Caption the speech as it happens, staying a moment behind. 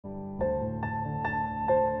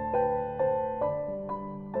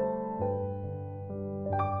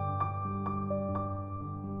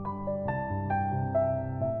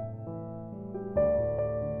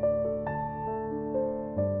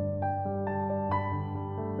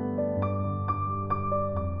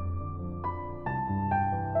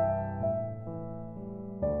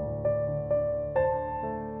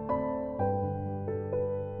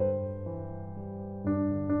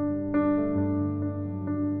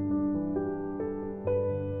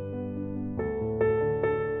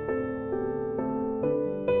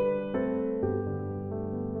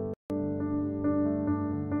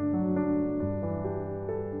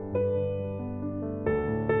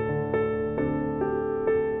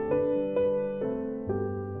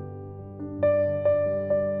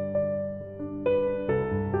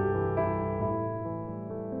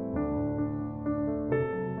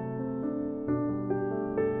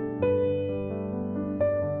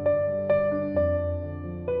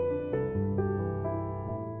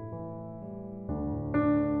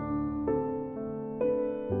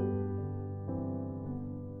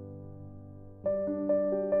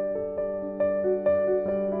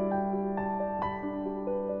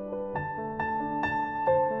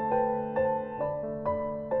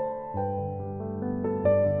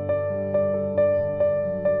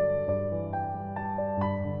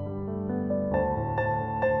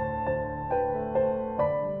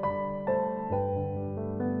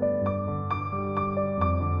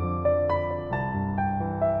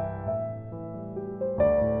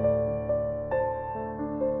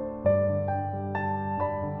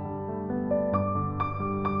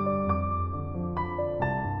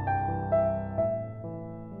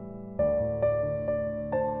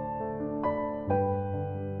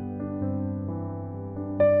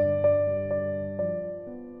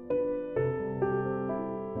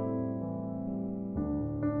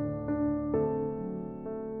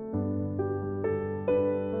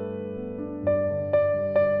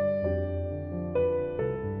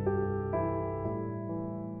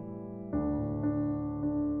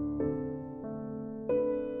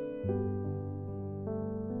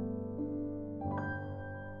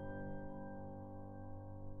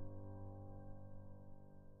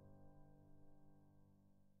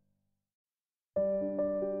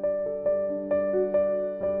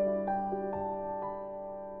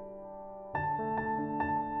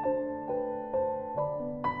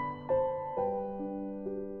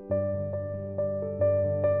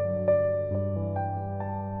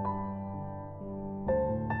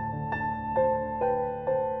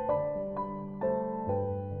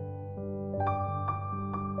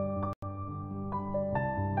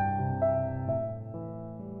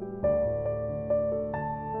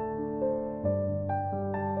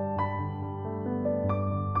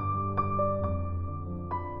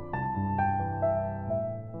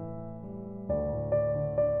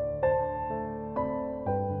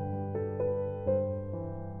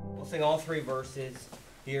sing all three verses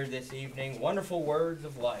here this evening. Wonderful words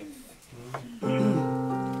of life.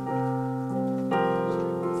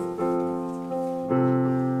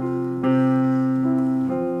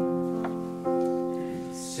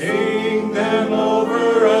 Sing them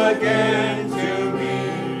over again to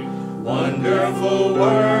me, wonderful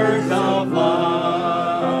words of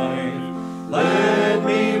life. Let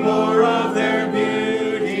me more of their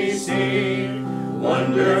beauty see,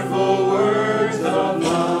 wonderful words of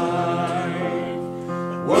life.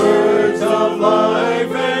 Words of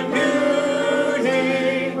life and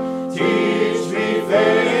beauty, teach me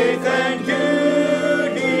faith and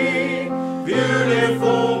duty,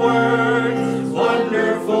 beautiful words,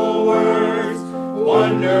 wonderful words,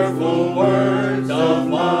 wonderful words of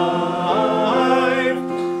life.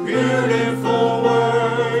 Beautiful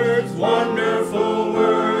words, wonderful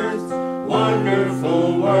words,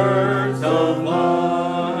 wonderful words of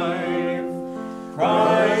life.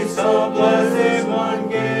 Christ the Blessed One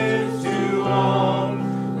gives to all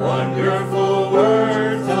wonderful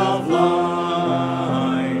words of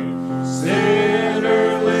life.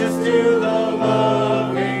 Sinner list to the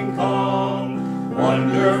loving calm,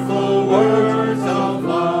 wonderful words of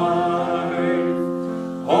life.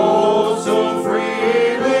 Also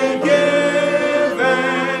freely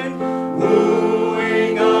given,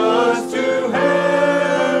 wooing us to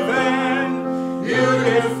heaven.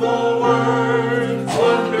 Beautiful words,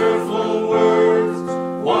 wonderful words,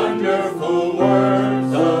 wonderful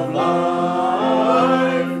words of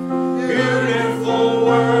life. Beautiful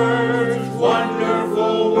words,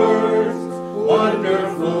 wonderful words,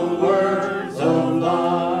 wonderful words of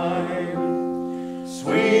life.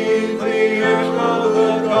 Sweetly echo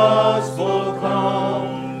the gospel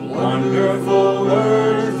come, wonderful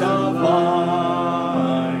words of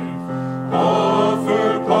life.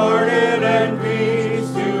 Offer pardon and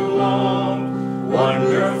peace to all,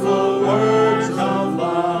 wonderful words of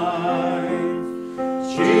life.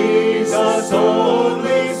 Jesus,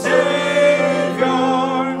 only Savior,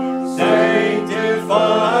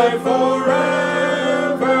 sanctify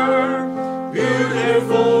forever.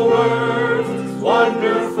 Beautiful words,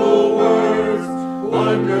 wonderful words,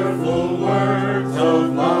 wonderful words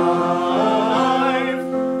of life.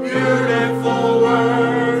 Beautiful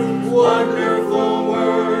words, wonderful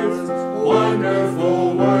words,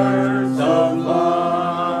 wonderful words of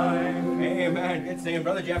life. Amen. Good singing.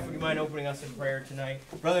 Brother Jeff, would you mind opening us in prayer tonight?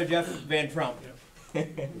 Brother Jeff Van Trump.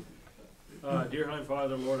 Dear Heavenly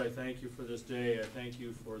Father, Lord, I thank you for this day. I thank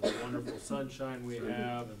you for the wonderful sunshine we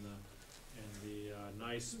have and the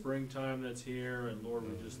nice springtime that's here. And Lord,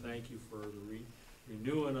 we just thank you for the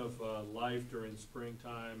renewing of life during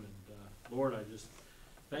springtime. And Lord, I just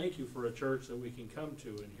thank you for a church that we can come to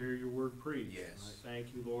and hear your word preached. Yes. And I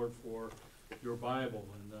thank you, Lord, for your Bible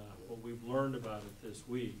and what we've learned about it this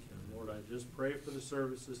week. And Lord, I just pray for the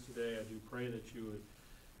services today. I do pray that you would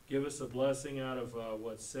give us a blessing out of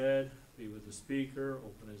what's said, be with the speaker,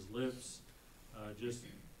 open his lips, just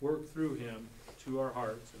work through him to our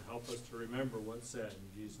hearts and help us to remember what's said. In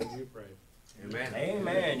Jesus' name we pray. Amen.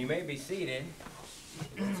 Amen. You may be seated.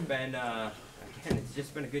 It's been, again, it's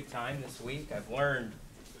just been a good time this week. I've learned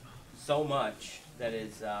so much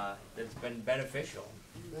that's been beneficial,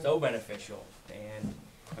 so beneficial. And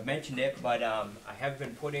I mentioned it, but I have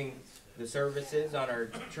been putting the services on our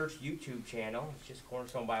church YouTube channel. It's just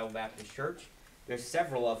Cornerstone Bible Baptist Church. There's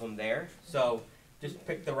several of them there, so just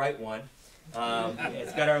pick the right one.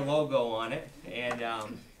 It's got our logo on it, and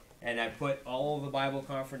I put all of the Bible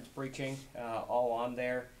conference preaching all on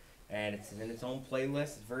there, and it's in its own playlist.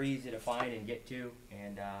 It's very easy to find and get to,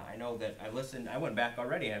 and I know that I went back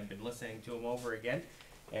already. I've been listening to them over again,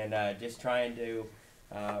 and just trying to,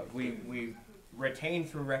 we retain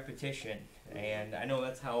through repetition, and I know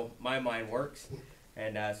that's how my mind works,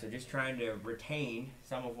 and so just trying to retain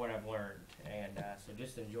some of what I've learned, and so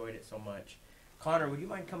just enjoyed it so much. Connor, would you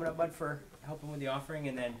mind coming up, bud, for helping with the offering?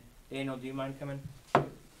 And then Daniel, do you mind coming? Let's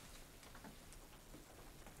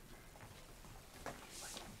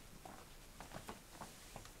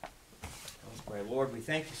pray. Lord, we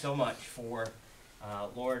thank you so much for,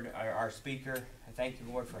 Lord, our speaker. I thank you,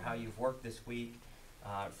 Lord, for how you've worked this week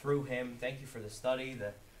through him. Thank you for the study,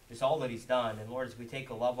 just all that he's done. And Lord, as we take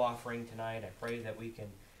a love offering tonight, I pray that we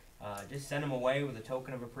can just send him away with a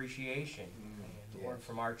token of appreciation. And Lord,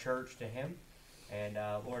 from our church to him. And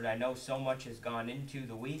Lord, I know so much has gone into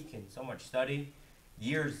the week and so much study,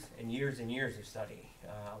 years and years and years of study,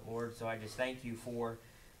 Lord. So I just thank you for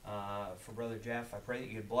Brother Jeff. I pray that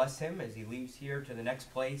you'd bless him as he leaves here to the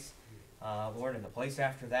next place, Lord, and the place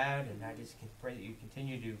after that. And I just pray that you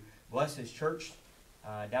continue to bless his church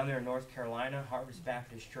down there in North Carolina, Harvest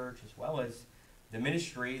Baptist Church, as well as the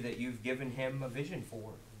ministry that you've given him a vision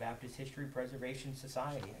for, Baptist History Preservation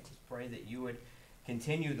Society. I just pray that you would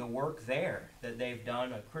continue the work there, that they've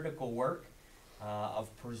done a critical work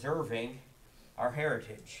of preserving our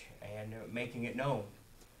heritage and making it known.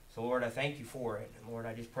 So Lord, I thank you for it. And Lord,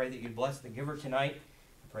 I just pray that you'd bless the giver tonight.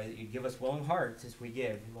 I pray that you'd give us willing hearts as we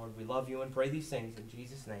give. And Lord, we love you and pray these things in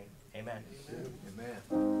Jesus' name. Amen. Amen.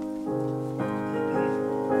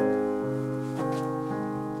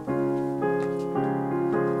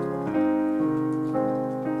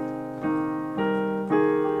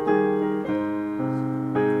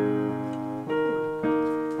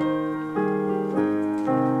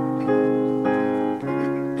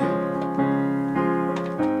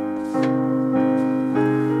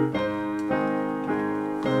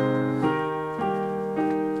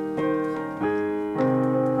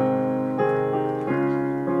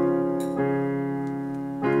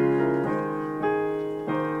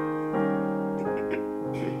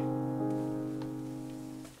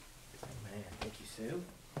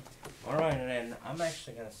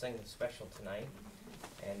 Sing the special tonight,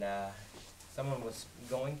 and someone was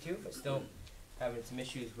going to, but still having some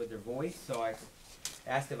issues with their voice, so I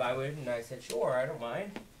asked if I would, and I said, sure, I don't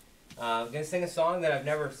mind. I'm going to sing a song that I've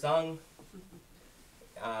never sung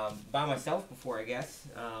by myself before, I guess.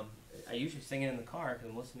 I usually sing it in the car because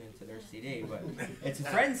I'm listening to their CD, but it's a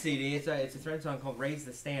friend CD. It's a friend song called Raise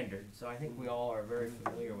the Standard, so I think we all are very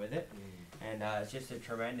familiar with it, and it's just a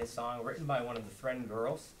tremendous song written by one of the Friend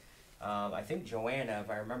girls. I think Joanna, if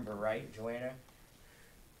I remember right. Joanna?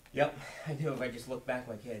 Yep, I do. If I just look back,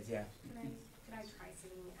 my kids, yeah. Can I try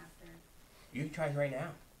singing after? You can try right now.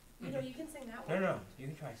 You know, you can sing that No, one. no, you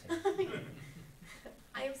can try singing.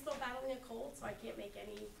 I am still battling a cold, so I can't make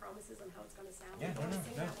any promises on how it's going to sound. Yeah, You want no, to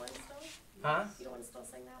sing no. that one still? Huh? You don't want to still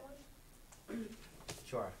sing that one?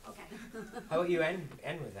 Sure. Okay. How about you end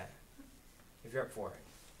with that? If you're up for it.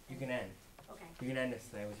 You can end. Okay. You can end this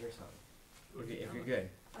tonight with your song. If you're good.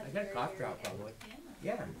 I got a cough drop probably.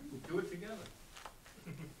 Yeah. Do it together.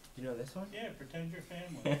 Do you know this one? Yeah, pretend you're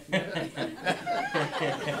family.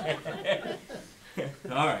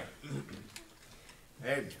 All right.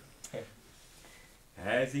 Hey.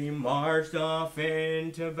 As he marched off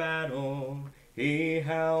into battle, he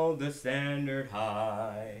held the standard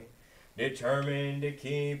high, determined to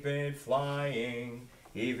keep it flying,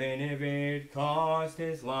 even if it cost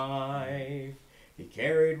his life. He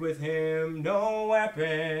carried with him no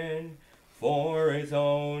weapon for his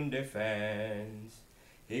own defense.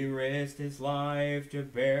 He risked his life to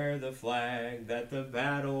bear the flag that the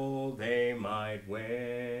battle they might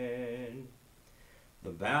win.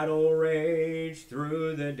 The battle raged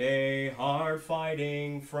through the day, hard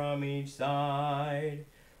fighting from each side.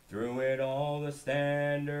 Through it all the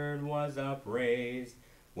standard was upraised,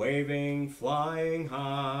 waving, flying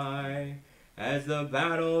high. As the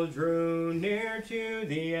battle drew near to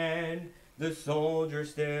the end, the soldier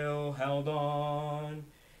still held on.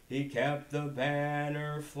 He kept the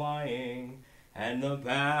banner flying, and the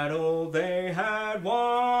battle they had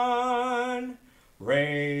won.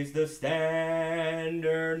 Raise the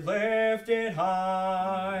standard, lift it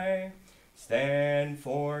high. Stand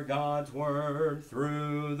for God's word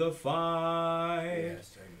through the fight.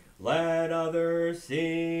 Yes, amen. Let others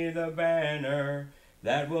see the banner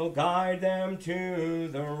that will guide them to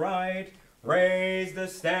the right. Raise the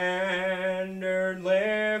standard,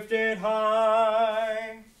 lift it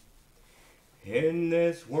high. In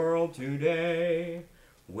this world today,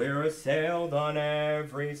 we're assailed on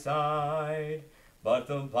every side, but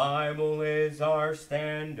the Bible is our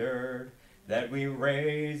standard that we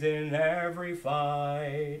raise in every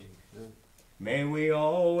fight. May we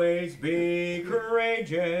always be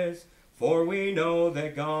courageous, for we know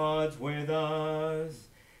that God's with us.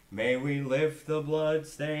 May we lift the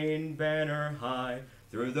blood-stained banner high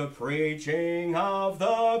through the preaching of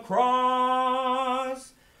the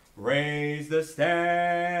cross. Raise the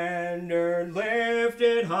standard, lift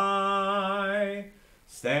it high.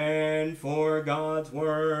 Stand for God's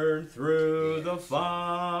word through the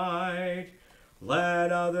fight.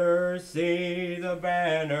 Let others see the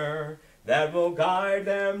banner that will guide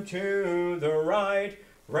them to the right.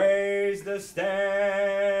 Raise the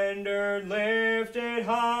standard, lift it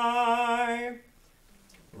high.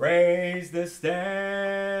 Raise the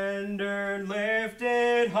standard, lift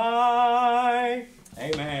it high.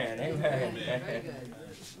 Amen, amen. Very good.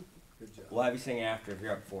 Good job. We'll have you sing after if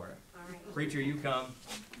you're up for it. All right. Preacher, you come.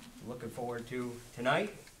 Looking forward to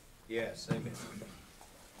tonight. Yes, amen.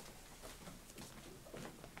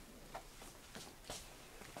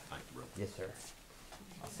 Yes, sir.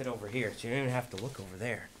 I'll sit over here, so you don't even have to look over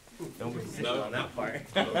there. Don't be sitting No. on that part.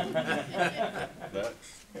 That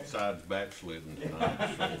side's backslidden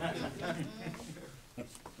tonight,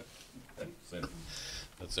 so.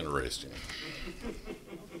 That's interesting.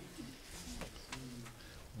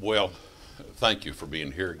 Well, thank you for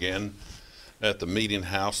being here again at the meeting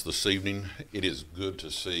house this evening. It is good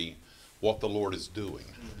to see what the Lord is doing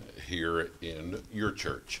here in your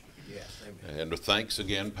church. Yes, amen. And thanks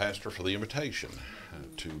again, Pastor, for the invitation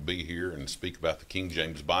to be here and speak about the King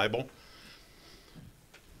James Bible.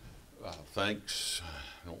 Thanks.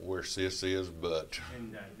 I don't know where Sis is, but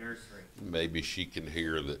In the nursery. maybe she can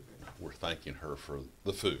hear that we're thanking her for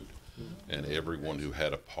the food and everyone who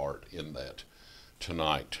had a part in that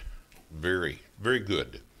tonight. Very, very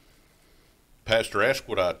good. Pastor asked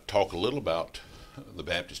would I talk a little about the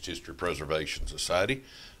Baptist History Preservation Society.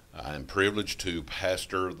 I am privileged to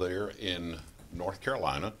pastor there in North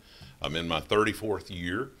Carolina. I'm in my 34th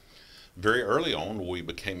year. Very early on, we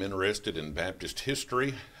became interested in Baptist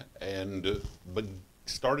history and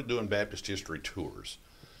started doing Baptist history tours.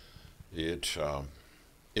 It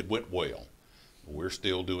went well. We're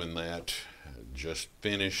still doing that. Just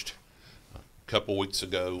finished a couple weeks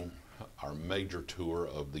ago our major tour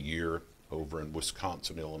of the year over in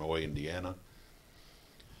Wisconsin, Illinois, Indiana.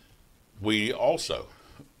 We also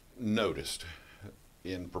noticed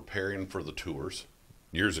in preparing for the tours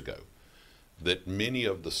years ago that many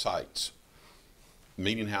of the sites,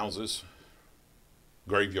 meeting houses,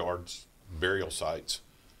 graveyards, burial sites,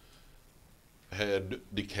 had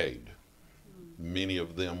decayed. Many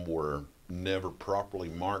of them were never properly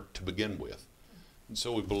marked to begin with. And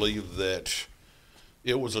so we believe that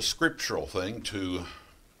it was a scriptural thing to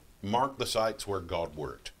mark the sites where God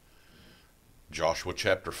worked. Joshua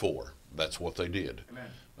chapter 4, that's what they did.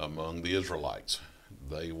 Amen. Among the Israelites.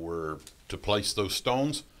 They were to place those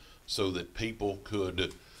stones so that people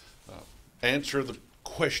could answer the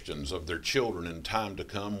questions of their children in time to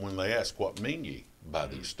come when they ask, what mean ye by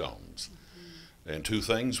these stones? And two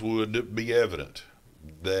things would be evident,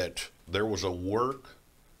 that there was a work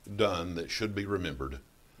done that should be remembered,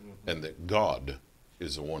 and that God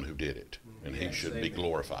is the one who did it, and he should be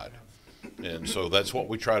glorified. And so that's what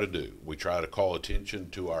we try to do. We try to call attention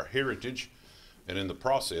to our heritage, and in the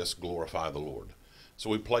process glorify the Lord. So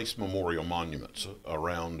we place memorial monuments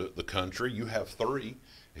around the country. You have 3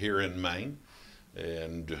 here in Maine,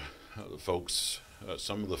 and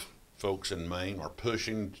some of the folks in Maine are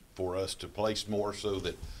pushing for us to place more so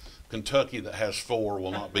that Kentucky, that has 4,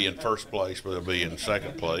 will not be in first place, but they'll be in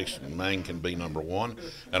second place, and Maine can be number 1.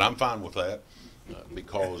 And I'm fine with that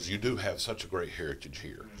because you do have such a great heritage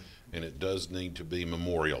here, and it does need to be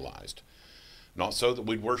memorialized. Not so that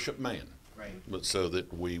we'd worship man, Right. but so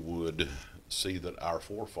that we would see that our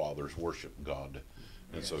forefathers worshiped God,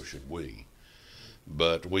 and so should we.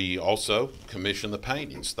 But we also commission the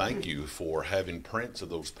paintings. Thank you for having prints of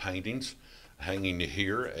those paintings hanging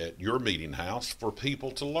here at your meeting house for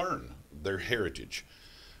people to learn their heritage.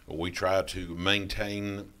 We try to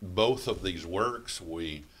maintain both of these works.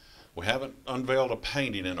 We haven't unveiled a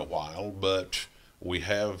painting in a while, but we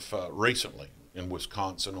have recently in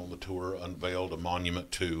Wisconsin on the tour unveiled a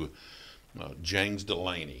monument to James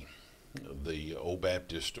Delaney, the old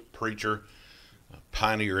Baptist preacher,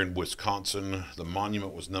 pioneer in Wisconsin. The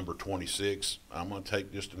monument was number 26. I'm going to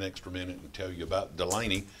take just an extra minute and tell you about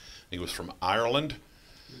Delaney. He was from Ireland.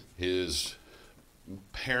 His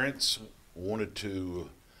parents wanted to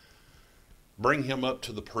bring him up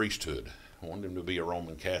to the priesthood, wanted him to be a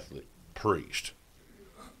Roman Catholic priest.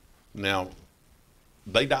 Now,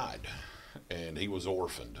 they died, and he was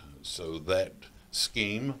orphaned, so that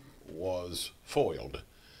scheme was foiled.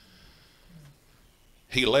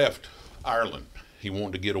 He left Ireland. He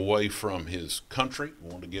wanted to get away from his country,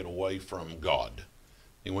 wanted to get away from God.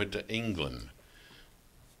 He went to England.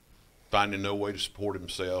 Finding no way to support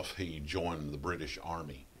himself, he joined the British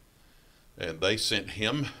Army. And they sent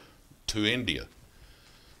him to India,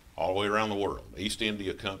 all the way around the world. East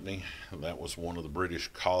India Company, that was one of the British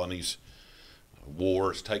colonies.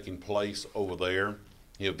 Wars taking place over there.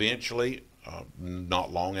 He eventually,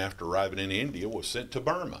 not long after arriving in India, was sent to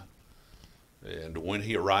Burma. And when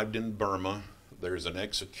he arrived in Burma, there's an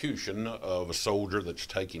execution of a soldier that's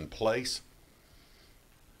taking place.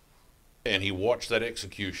 And he watched that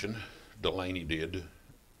execution, Delaney did,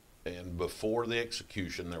 and before the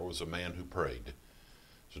execution there was a man who prayed.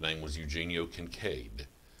 His name was Eugenio Kincaid.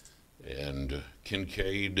 And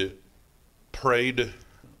Kincaid prayed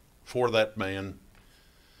for that man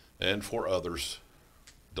and for others.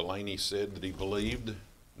 Delaney said that he believed,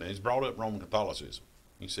 now he's brought up Roman Catholicism.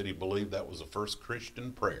 He said he believed that was the first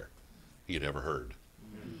Christian prayer he had ever heard.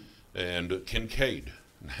 And Kincaid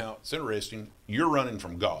Now, it's interesting. You're running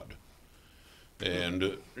from God.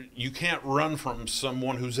 And you can't run from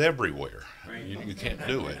someone who's everywhere. You can't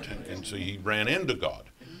do it. And so he ran into God.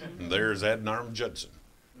 And there's Adoniram Judson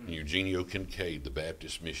and Eugenio Kincaid, the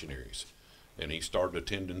Baptist missionaries. And he started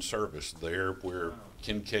attending service there where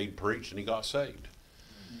Kincaid preached, and he got saved.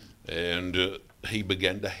 And he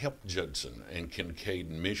began to help Judson and Kincaid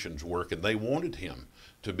in missions work, and they wanted him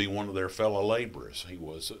to be one of their fellow laborers. He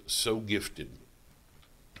was so gifted.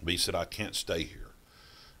 But he said, I can't stay here.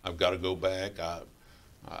 I've got to go back.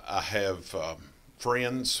 I have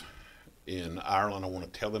friends in Ireland. I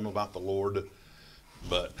want to tell them about the Lord,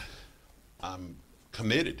 but I'm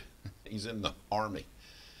committed. He's in the army.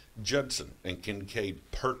 Judson and Kincaid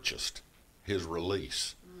purchased his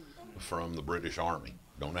release from the British Army.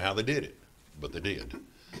 Don't know how they did it, but they did,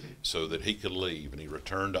 so that he could leave. And he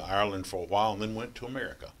returned to Ireland for a while and then went to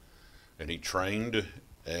America. And he trained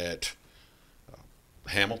at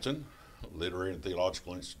Hamilton Literary and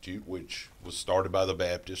Theological Institute, which was started by the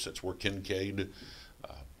Baptists. That's where Kincaid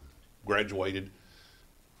graduated.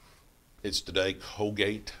 It's today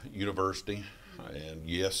Colgate University, and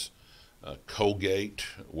yes, Colgate,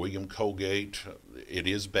 William Colgate, it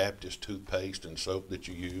is Baptist toothpaste and soap that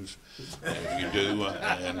you use. You do,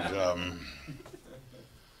 and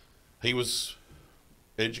he was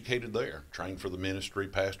educated there, trained for the ministry,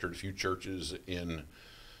 pastored a few churches in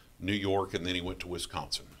New York, and then he went to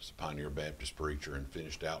Wisconsin as a pioneer Baptist preacher and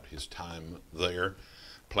finished out his time there.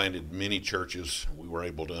 Planted many churches. We were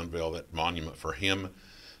able to unveil that monument for him.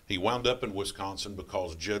 He wound up in Wisconsin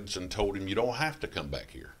because Judson told him, you don't have to come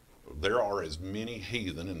back here. There are as many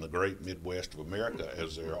heathen in the great Midwest of America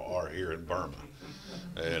as there are here in Burma.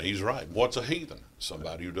 And he's right. What's a heathen?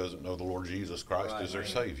 Somebody who doesn't know the Lord Jesus Christ as their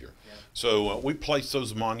Savior. So we placed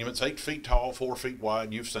those monuments, 8 feet tall, 4 feet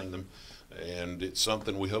wide. You've seen them. And it's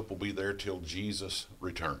something we hope will be there till Jesus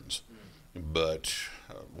returns. But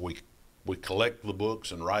we collect the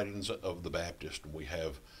books and writings of the Baptist. We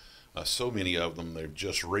have so many of them. They've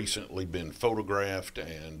just recently been photographed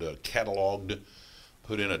and cataloged,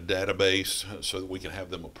 put in a database so that we can have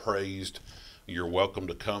them appraised. You're welcome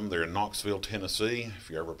to come. They're in Knoxville, Tennessee. If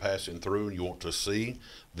you're ever passing through and you want to see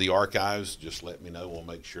the archives, just let me know. We'll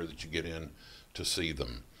make sure that you get in to see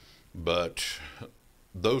them. But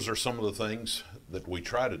those are some of the things that we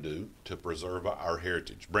try to do to preserve our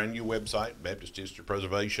heritage. Brand new website,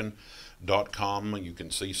 BaptistHistoryPreservation.com. You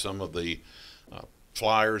can see some of the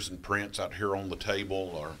flyers and prints out here on the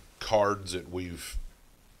table, or cards that we've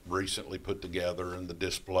recently put together in the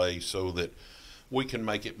display so that we can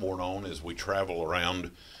make it more known as we travel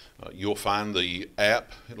around. You'll find the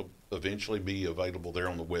app. It'll eventually be available there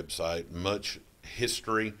on the website. Much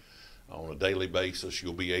history on a daily basis.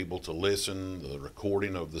 You'll be able to listen, the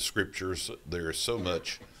recording of the scriptures. There is so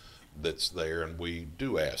much that's there, and we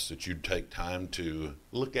do ask that you take time to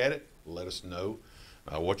look at it, let us know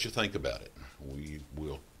what you think about it. We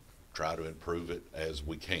will try to improve it as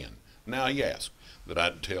we can. Now, you ask that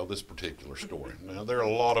I'd tell this particular story. Now, there are a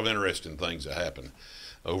lot of interesting things that happen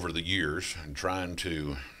over the years, and trying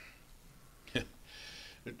to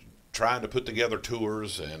put together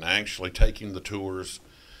tours and actually taking the tours.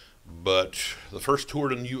 But the first tour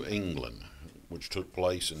to New England, which took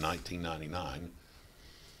place in 1999,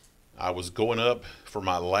 I was going up for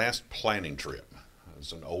my last planning trip.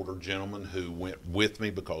 There's an older gentleman who went with me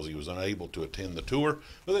because he was unable to attend the tour,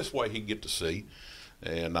 but this way he'd get to see.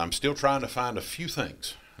 And I'm still trying to find a few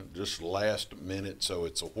things, just last minute, so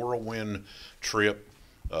it's a whirlwind trip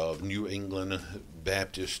of New England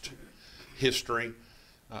Baptist history.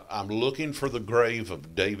 I'm looking for the grave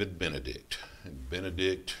of David Benedict. And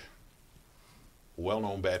Benedict,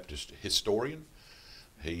 well-known Baptist historian.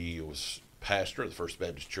 He was pastor of the First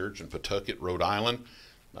Baptist Church in Pawtucket, Rhode Island.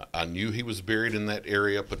 I knew he was buried in that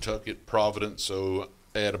area, Pawtucket, Providence. So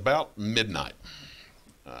at about midnight,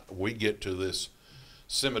 we get to this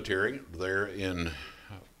cemetery there in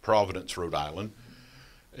Providence, Rhode Island.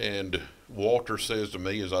 And Walter says to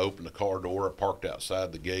me as I open the car door, I parked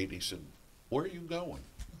outside the gate, he said, "Where are you going?"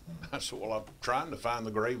 I said, "Well, I'm trying to find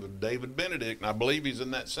the grave of David Benedict, and I believe he's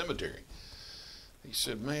in that cemetery." He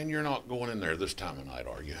said, "Man, you're not going in there this time of night,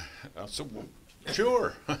 are you?" I said, "Well,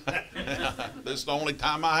 sure." This is the only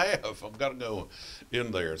time I have. I've got to go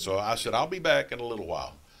in there. So I said, "I'll be back in a little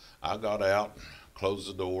while." I got out, closed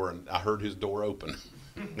the door, and I heard his door open.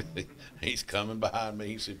 He's coming behind me.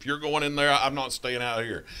 He said, "If you're going in there, I'm not staying out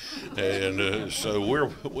here." And so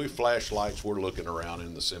we flashlights. We're looking around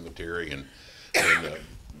in the cemetery, and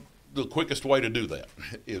the quickest way to do that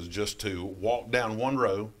is just to walk down one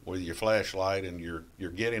row with your flashlight, and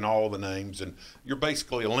you're getting all the names, and you're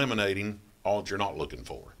basically eliminating all that you're not looking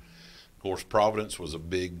for. Of course, Providence was a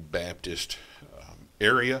big Baptist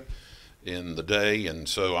area in the day, and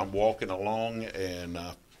so I'm walking along and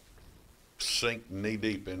sink knee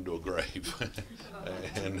deep into a grave.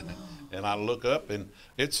 and I look up, and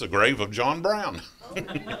it's the grave of John Brown.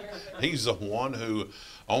 He's the one who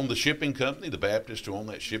owned the shipping company, the Baptist who owned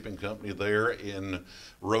that shipping company there in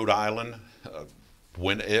Rhode Island.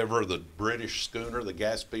 Whenever the British schooner, the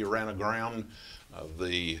Gaspee, ran aground,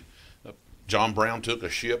 John Brown took a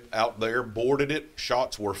ship out there, boarded it,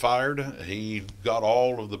 shots were fired. He got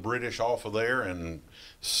all of the British off of there and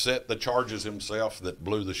set the charges himself that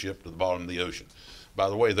blew the ship to the bottom of the ocean. By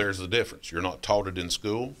the way, there's the difference. You're not taught it in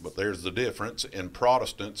school, but there's the difference in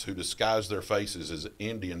Protestants who disguise their faces as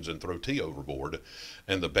Indians and throw tea overboard,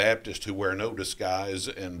 and the Baptists who wear no disguise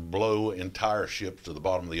and blow entire ships to the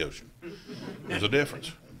bottom of the ocean. There's a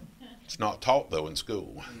difference. It's not taught, though, in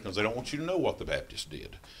school, because they don't want you to know what the Baptists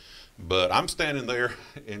did. But I'm standing there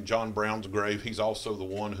in John Brown's grave. He's also the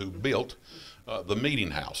one who built the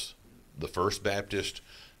meeting house, the First Baptist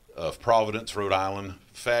of Providence, Rhode Island.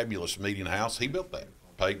 Fabulous meeting house. He built that,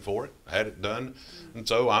 paid for it, had it done. And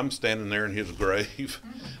so I'm standing there in his grave,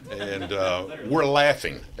 and we're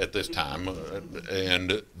laughing at this time.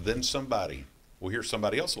 And then we hear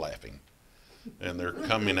somebody else laughing. And they're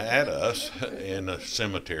coming at us in a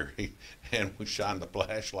cemetery, and we shine the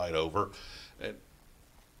flashlight over. And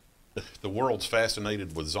the world's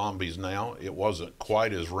fascinated with zombies now. It wasn't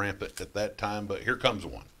quite as rampant at that time, but here comes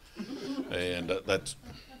one. And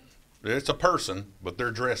it's a person, but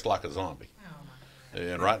they're dressed like a zombie.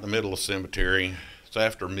 And right in the middle of the cemetery, it's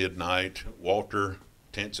after midnight. Walter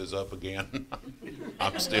tenses up again.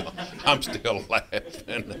 I'm still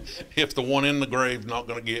laughing. If the one in the grave's not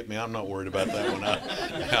going to get me, I'm not worried about that one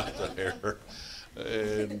out there.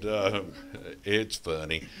 And it's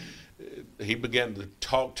funny. He began to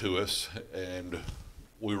talk to us, and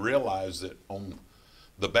we realized that on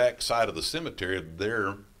the back side of the cemetery,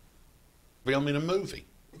 they're filming a movie.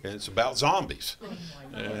 And it's about zombies.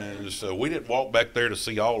 And so we didn't walk back there to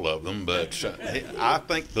see all of them, but I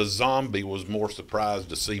think the zombie was more surprised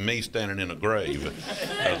to see me standing in a grave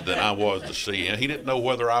than I was to see him. He didn't know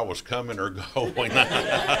whether I was coming or going.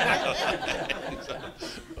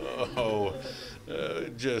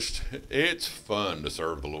 It's fun to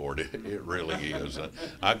serve the Lord. It really is.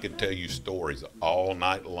 I could tell you stories all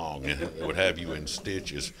night long. It would have you in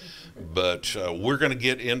stitches. But we're going to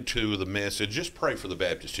get into the message. Just pray for the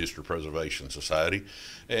Baptist History Preservation Society.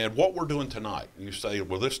 And what we're doing tonight, you say,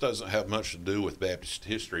 well, this doesn't have much to do with Baptist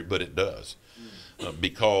history, but it does.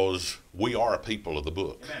 Because we are a people of the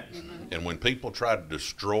book. And when people try to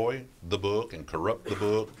destroy the book and corrupt the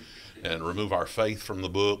book and remove our faith from the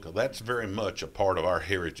book, that's very much a part of our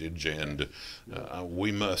heritage, and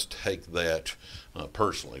we must take that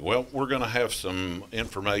personally. Well, we're going to have some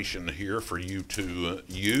information here for you to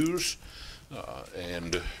use,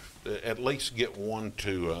 and at least get one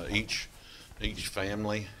to each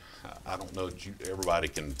family. I don't know that everybody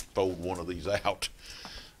can fold one of these out,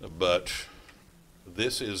 but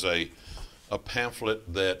this is a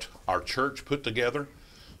pamphlet that our church put together.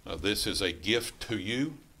 This is a gift to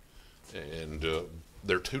you. And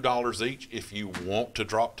they're $2 each. If you want to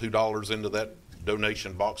drop $2 into that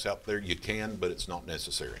donation box out there, you can, but it's not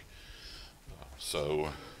necessary. So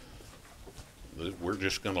we're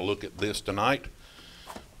just going to look at this tonight,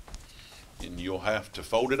 and you'll have to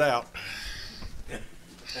fold it out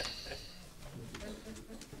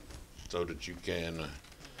so that you can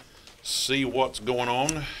see what's going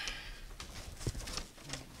on.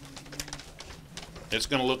 It's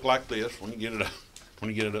going to look like this when you get it out. When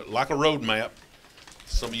you get it like a road map.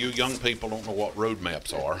 Some of you young people don't know what road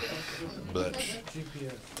maps are, but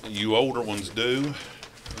you older ones do.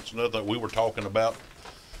 It's another thing we were talking about.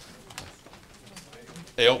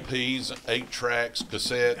 LPs, 8-tracks,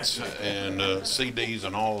 cassettes, and CDs,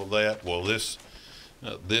 and all of that. Well, this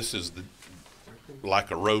is like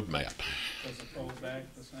a road map. Does it fold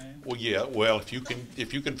back the same? Well, yeah. Well, if you can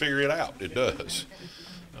figure it out, it does.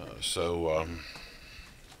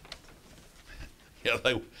 Yeah,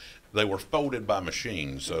 they were folded by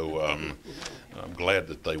machine, so I'm glad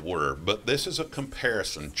that they were. But this is a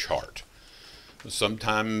comparison chart.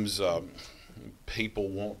 Sometimes people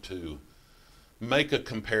want to make a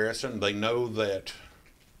comparison. They know that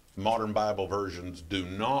modern Bible versions do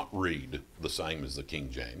not read the same as the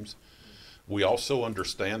King James. We also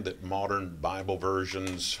understand that modern Bible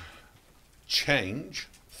versions change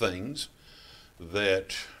things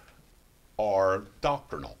that are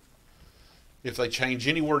doctrinal. If they change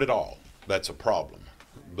any word at all, that's a problem.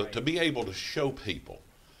 But to be able to show people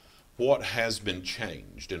what has been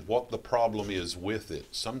changed and what the problem is with it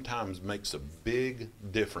sometimes makes a big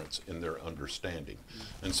difference in their understanding.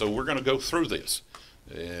 And so we're going to go through this,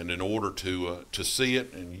 and in order to see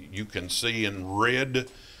it, and you can see in red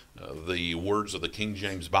the words of the King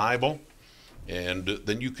James Bible, and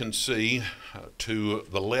then you can see to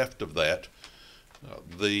the left of that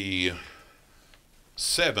the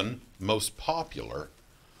 7 most popular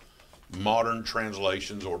modern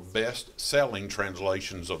translations or best-selling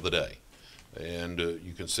translations of the day. And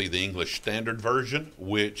you can see the English Standard Version,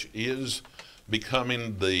 which is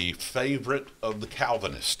becoming the favorite of the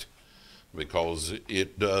Calvinist because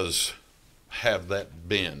it does have that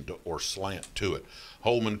bend or slant to it.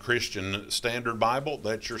 Holman Christian Standard Bible,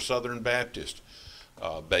 that's your Southern Baptist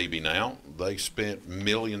baby now. They spent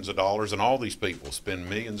millions of dollars, and all these people spend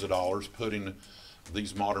millions of dollars putting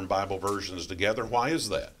these modern Bible versions together. Why is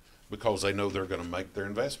that? Because they know they're going to make their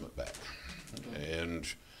investment back. And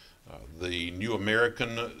the New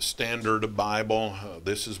American Standard Bible,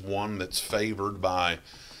 this is one that's favored by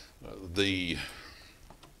the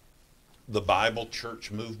Bible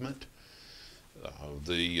church movement.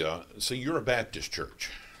 See, you're a Baptist church.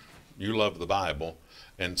 You love the Bible,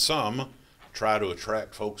 and some try to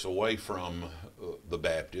attract folks away from the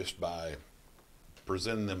Baptist by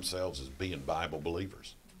presenting themselves as being Bible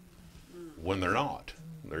believers when they're not.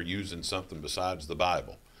 They're using something besides the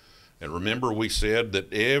Bible. And remember, we said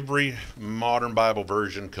that every modern Bible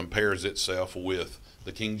version compares itself with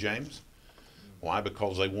the King James. Why?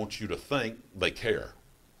 Because they want you to think they care.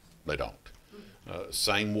 They don't.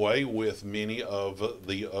 Same way with many of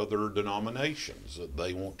the other denominations.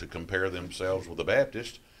 They want to compare themselves with the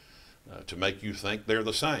Baptist to make you think they're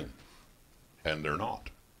the same. And they're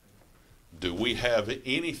not. Do we have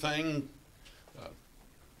anything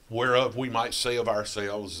whereof we might say of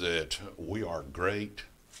ourselves that we are great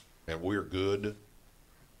and we're good?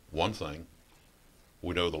 One thing,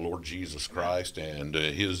 we know the Lord Jesus Christ and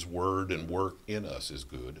his word and work in us is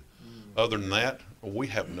good. Other than that, we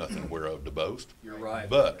have nothing whereof to boast. You're right.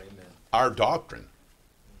 But Amen. our doctrine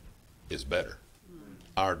is better.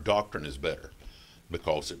 Our doctrine is better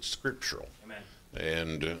because it's scriptural.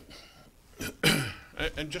 Amen.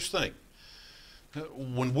 And just think,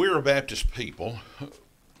 when we're a Baptist people,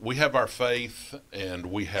 we have our faith and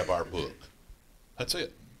we have our book. That's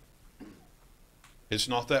it. It's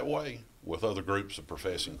not that way with other groups of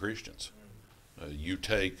professing Christians. You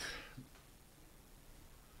take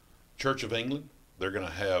Church of England, they're going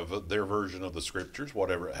to have their version of the scriptures,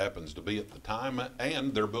 whatever it happens to be at the time,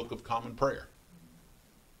 and their book of common prayer.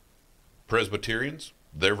 Presbyterians,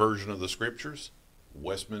 their version of the scriptures,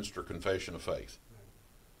 Westminster Confession of Faith.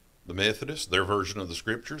 The Methodists, their version of the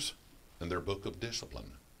scriptures, and their book of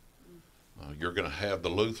discipline. You're going to have the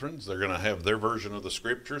Lutherans, they're going to have their version of the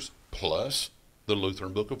scriptures, plus the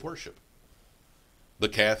Lutheran book of worship. The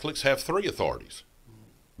Catholics have 3 authorities.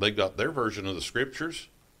 They've got their version of the scriptures,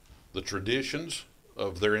 the traditions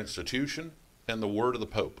of their institution, and the word of the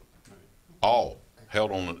Pope. All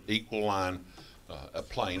held on an equal line, a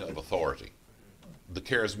plane of authority. The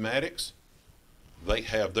Charismatics, they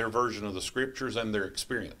have their version of the scriptures and their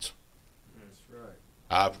experience. That's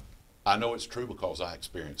right. I know it's true because I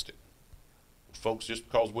experienced it. Folks, just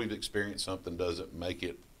because we've experienced something doesn't make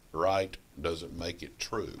it right, doesn't make it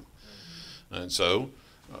true. And so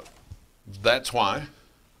that's why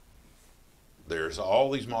there's all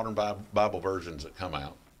these modern Bible versions that come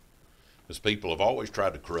out. Because people have always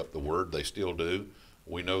tried to corrupt the word, they still do.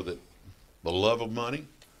 We know that the love of money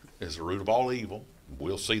is the root of all evil.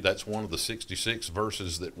 We'll see that's one of the 66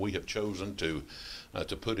 verses that we have chosen to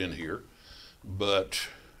put in here. But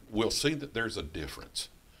we'll see that there's a difference.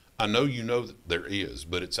 I know you know that there is,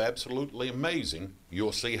 but it's absolutely amazing.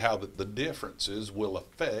 You'll see how that the differences will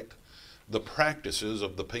affect the practices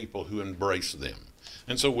of the people who embrace them.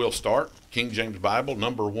 And so we'll start, King James Bible,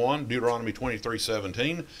 number 1, Deuteronomy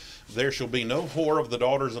 23:17. There shall be no whore of the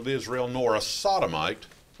daughters of Israel, nor a sodomite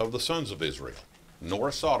of the sons of Israel. Nor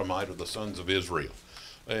a sodomite of the sons of Israel.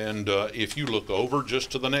 And if you look over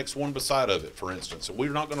just to the next one beside of it, for instance, and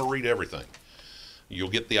we're not going to read everything. You'll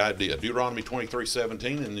get the idea. Deuteronomy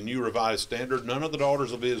 23:17 in the New Revised Standard, none of the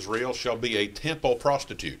daughters of Israel shall be a temple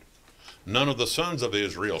prostitute. None of the sons of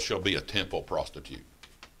Israel shall be a temple prostitute.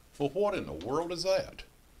 Well, what in the world is that?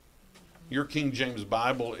 Your King James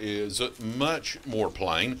Bible is much more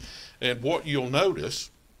plain. And what you'll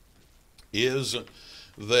notice is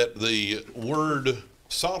that the word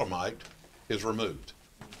sodomite is removed.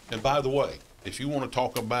 And by the way, if you want to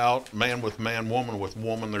talk about man with man, woman with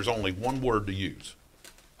woman, there's only one word to use.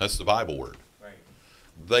 That's the Bible word. Right.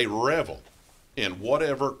 They revel in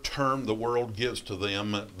whatever term the world gives to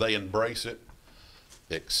them. They embrace it.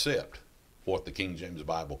 accept what the King James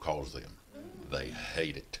Bible calls them. They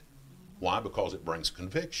hate it. Why? Because it brings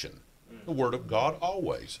conviction. The Word of God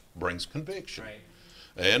always brings conviction. Right.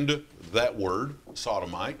 And that word,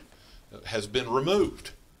 sodomite, has been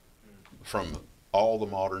removed from all the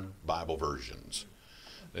modern Bible versions.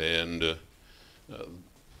 And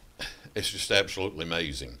it's just absolutely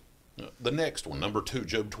amazing. The next one, number 2,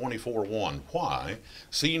 Job 24:1. Why,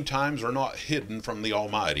 seeing times are not hidden from the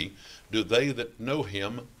Almighty, do they that know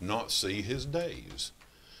him not see his days?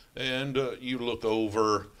 And you look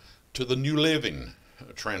over to the New Living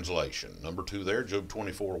Translation, number 2 there, Job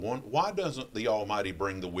 24:1. Why doesn't the Almighty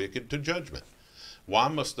bring the wicked to judgment? Why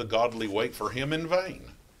must the godly wait for him in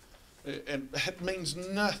vain? And that means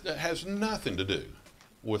that has nothing to do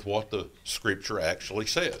with what the Scripture actually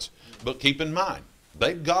says. But keep in mind,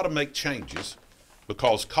 they've got to make changes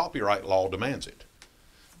because copyright law demands it.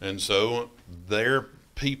 And so they're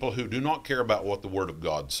people who do not care about what the Word of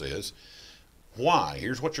God says. Why?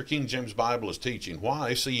 Here's what your King James Bible is teaching.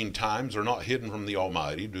 Why, seeing times are not hidden from the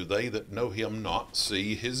Almighty, do they that know him not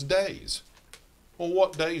see his days? Well,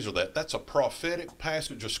 what days are that? That's a prophetic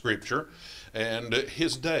passage of Scripture, and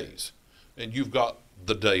his days. And you've got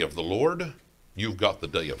the day of the Lord, you've got the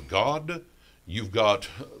day of God, you've got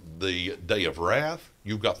the day of wrath,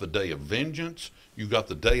 you've got the day of vengeance, you've got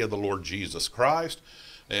the day of the Lord Jesus Christ,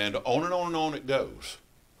 and on and on and on it goes.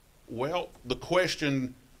 Well, the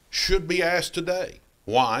question should be asked today.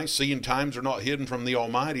 Why, seeing times are not hidden from the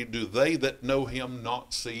Almighty, do they that know him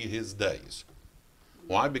not see his days?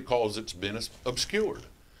 Why? Because it's been obscured.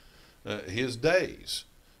 His days.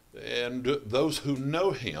 And those who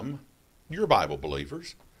know him, you're Bible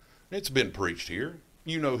believers, it's been preached here,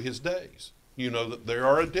 you know his days. You know that there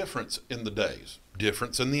are a difference in the days,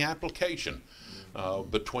 difference in the application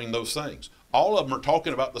between those things. All of them are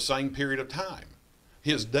talking about the same period of time.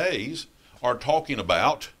 His days are talking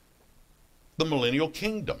about the millennial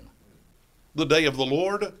kingdom. The day of the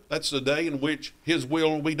Lord, that's the day in which his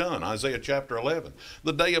will be done, Isaiah chapter 11.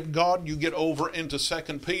 The day of God, you get over into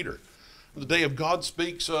 2 Peter. The day of God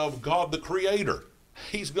speaks of God the Creator.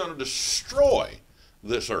 He's going to destroy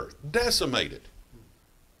this earth, decimate it,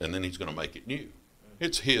 and then he's going to make it new.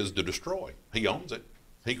 It's his to destroy. He owns it.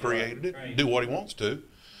 He created it. Right. Do what he wants to.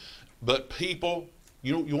 But people,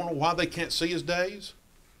 you want to know why they can't see his days?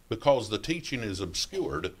 Because the teaching is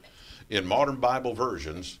obscured in modern Bible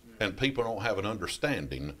versions, and people don't have an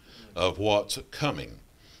understanding of what's coming.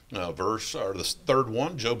 The third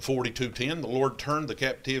one, Job 42:10, the Lord turned the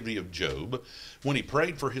captivity of Job when he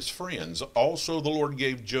prayed for his friends. Also the Lord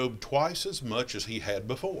gave Job twice as much as he had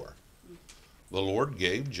before. The Lord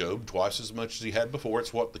gave Job twice as much as he had before.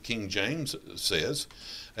 It's what the King James says.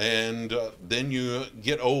 And then you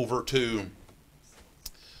get over to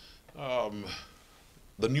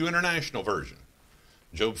the New International Version.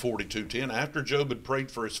 Job 42:10, after Job had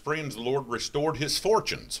prayed for his friends, the Lord restored his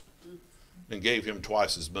fortunes and gave him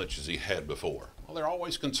twice as much as he had before. Well, they're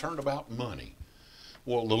always concerned about money.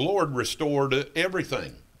 Well, the Lord restored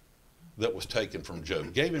everything that was taken from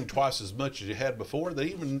Job. Gave him twice as much as he had before. That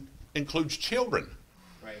even includes children.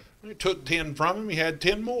 Right. He took 10 from him, he had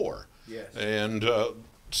 10 more. Yes. And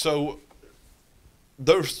so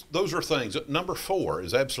those are things. Number 4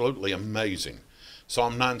 is absolutely amazing.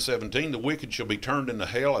 Psalm 9:17, the wicked shall be turned into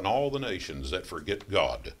hell, and all the nations that forget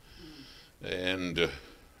God. And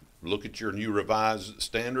look at your New Revised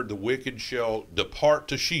Standard, the wicked shall depart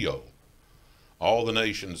to Sheol. All the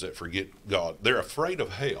nations that forget God. They're afraid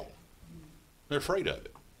of hell. They're afraid of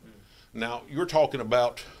it. Now, you're talking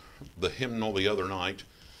about the hymnal the other night.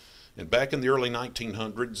 And back in the early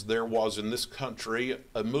 1900s, there was in this country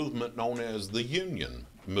a movement known as the Union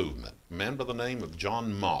Movement. A man by the name of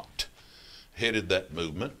John Mott headed that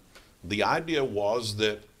movement. The idea was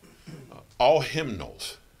that all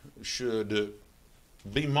hymnals should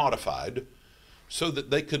be modified so that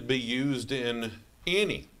they could be used in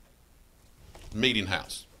any meeting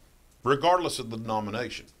house, regardless of the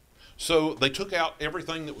denomination. So they took out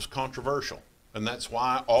everything that was controversial, and that's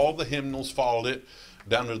why all the hymnals followed it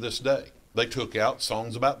down to this day. They took out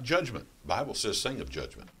songs about judgment. The Bible says sing of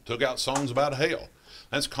judgment. Took out songs about hell.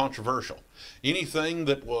 That's controversial. Anything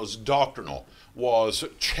that was doctrinal was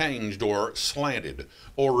changed or slanted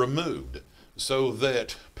or removed so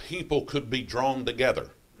that people could be drawn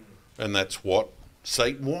together. And that's what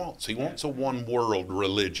Satan wants. He wants a one-world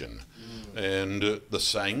religion. And the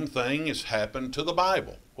same thing has happened to the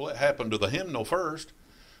Bible. Well, it happened to the hymnal first,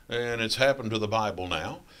 and it's happened to the Bible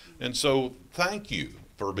now. And so thank you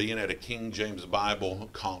for being at a King James Bible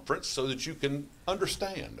conference so that you can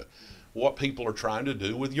understand what people are trying to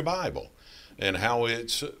do with your Bible. and how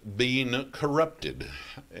it's being corrupted.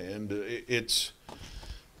 And it's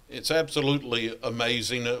absolutely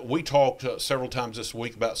amazing. We talked several times this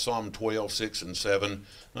week about Psalm 12, 6 and 7.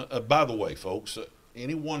 By the way, folks,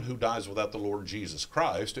 anyone who dies without the Lord Jesus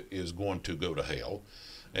Christ is going to go to hell.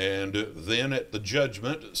 And then at the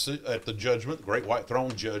judgment, the great white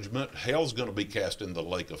throne judgment, hell's going to be cast in the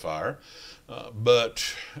lake of fire.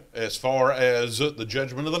 But as far as the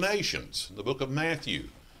judgment of the nations, the book of Matthew,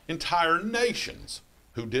 entire nations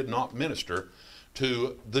who did not minister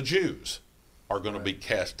to the Jews are going to be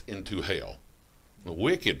cast into hell. The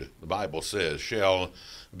wicked, the Bible says, shall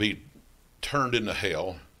be turned into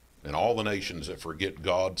hell, and all the nations that forget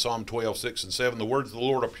God. Psalm 12, 6 and 7, the words of the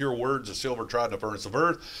Lord are pure words, a silver tried in the furnace of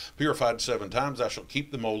earth, purified 7 times. Thou shalt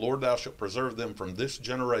keep them, O Lord, thou shalt preserve them from this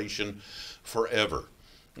generation forever.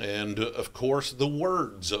 And of course, the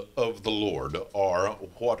words of the Lord are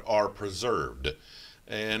what are preserved.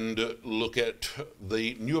 And look at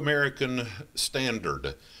the New American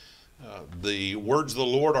Standard. The words of the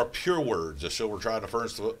Lord are pure words, a silver tried in the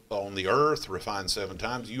furnace on the earth, refined 7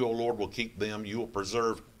 times. You, O Lord, will keep them. You will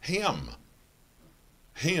preserve him.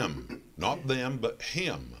 Him, not them, but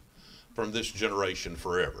him, from this generation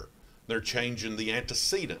forever. They're changing the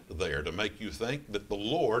antecedent there to make you think that the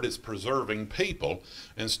Lord is preserving people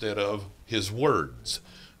instead of his words.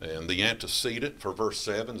 And the antecedent for verse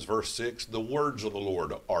 7 is verse 6. The words of the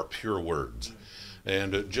Lord are pure words.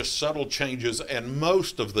 And just subtle changes, and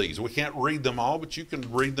most of these, we can't read them all, but you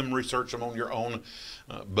can read them, research them on your own,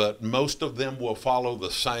 but most of them will follow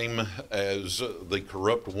the same as the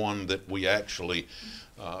corrupt one that we actually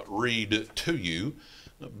read to you.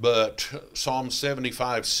 But Psalm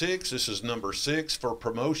 75, 6, this is number 6, for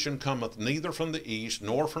promotion cometh neither from the east,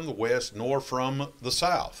 nor from the west, nor from the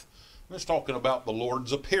south. It's talking about the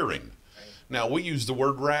Lord's appearing. Now, we use the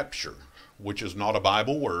word rapture, which is not a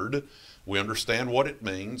Bible word. We understand what it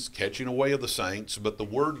means, catching away of the saints, but the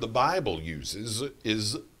word the Bible uses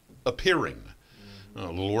is appearing.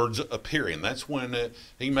 The Lord's appearing. That's when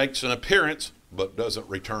he makes an appearance, but doesn't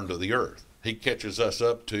return to the earth. He catches us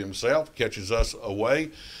up to himself, catches us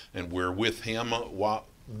away, and we're with him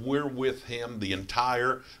the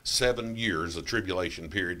entire 7 years the tribulation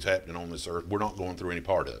period's happening on this earth. We're not going through any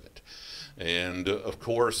part of it. And of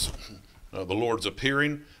course, the Lord's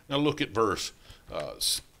appearing. Now look at verse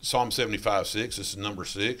Psalm 75, 6, this is number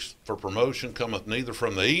 6. For promotion cometh neither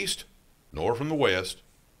from the east, nor from the west,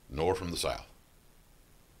 nor from the south.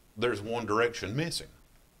 There's one direction missing.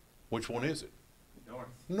 Which one is it? North.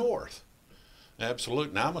 North.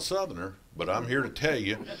 Absolutely. Now, I'm a southerner, but I'm here to tell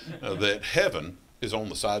you that heaven is on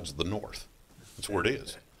the sides of the north. That's where it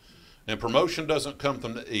is. And promotion doesn't come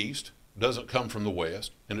from the east, doesn't come from the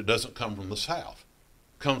west, and it doesn't come from the south.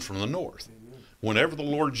 It comes from the north. Whenever the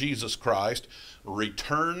Lord Jesus Christ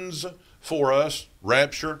returns for us,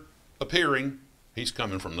 rapture, appearing, he's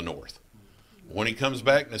coming from the north. When he comes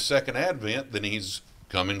back in his second advent, then he's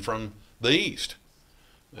coming from the east.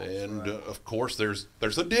 And of course, there's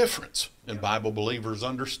a difference, and Bible believers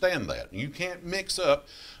understand that. You can't mix up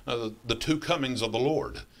the two comings of the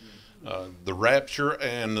Lord. The rapture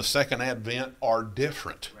and the second advent are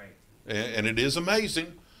different. Right. And it is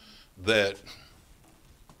amazing that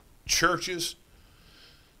churches,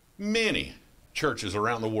 many churches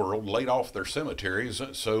around the world, laid off their cemeteries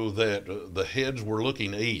so that the heads were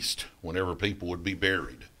looking east whenever people would be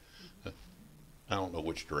buried. I don't know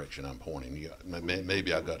which direction I'm pointing.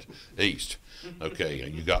 Maybe I got east. Okay,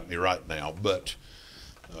 you got me right now. But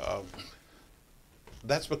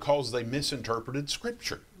that's because they misinterpreted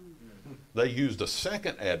Scripture. They used a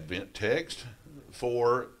second Advent text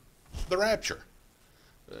for the rapture.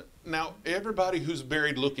 Now, everybody who's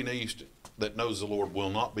buried looking east that knows the Lord will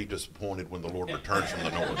not be disappointed when the Lord returns from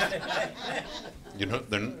the north. You know,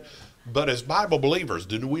 but as Bible believers,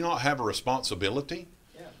 do we not have a responsibility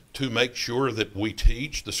to make sure that we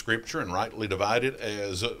teach the Scripture and rightly divide it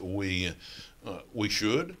as we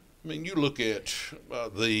should? I mean, you look at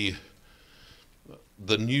the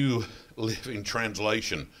New Living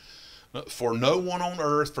Translation. For no one on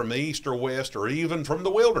earth from east or west or even from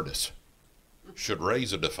the wilderness should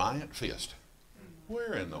raise a defiant fist.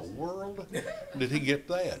 Where in the world did he get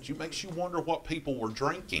that? It makes you wonder what people were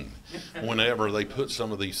drinking whenever they put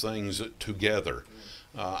some of these things together.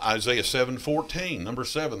 Isaiah 7:14, number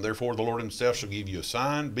 7, therefore the Lord himself shall give you a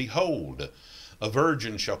sign. Behold, a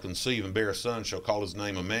virgin shall conceive and bear a son, shall call his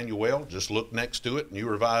name Emmanuel. Just look next to it, New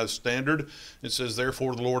Revised Standard. It says,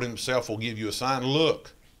 therefore the Lord himself will give you a sign.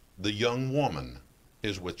 Look, the young woman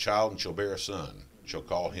is with child and shall bear a son, shall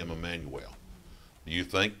call him Emmanuel. Do you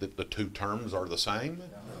think that the two terms are the same? No.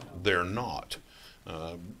 They're not.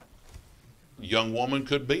 Young woman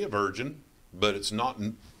could be a virgin, but it's not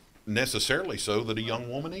necessarily so that a young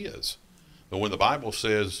woman is. But when the Bible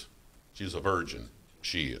says she's a virgin,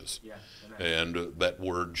 she is. Yeah. Amen. And that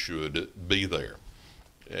word should be there.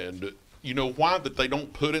 And you know why that they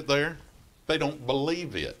don't put it there? They don't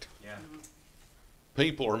believe it. Yeah.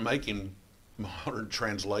 People are making modern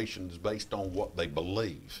translations based on what they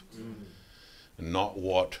believe, and not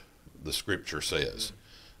what the Scripture says.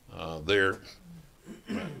 There,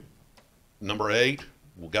 number 8,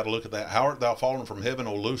 we've got to look at that. How art thou fallen from heaven,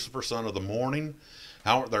 O Lucifer, son of the morning?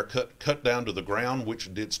 How art thou cut down to the ground,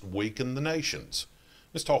 which didst weaken the nations?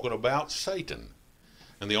 It's talking about Satan.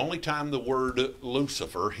 And the only time the word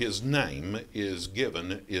Lucifer, his name, is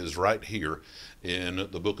given is right here in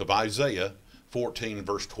the book of Isaiah 14,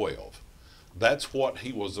 verse 12. That's what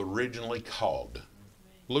he was originally called,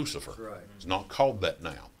 Lucifer. Right. He's not called that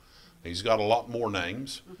now. He's got a lot more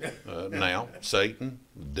names now. Satan,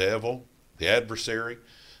 the devil, the adversary,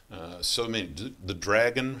 so many, the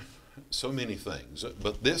dragon, so many things.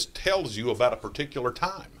 But this tells you about a particular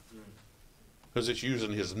time because it's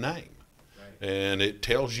using his name. And it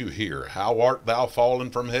tells you here, how art thou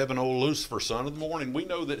fallen from heaven, O Lucifer, son of the morning? We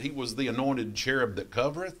know that he was the anointed cherub that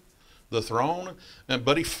covereth the throne,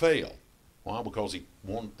 but he fell. Why? Because he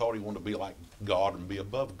thought he wanted to be like God and be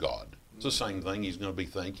above God. It's the same thing he's going to be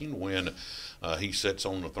thinking when he sits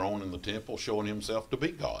on the throne in the temple showing himself to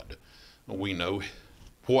be God. We know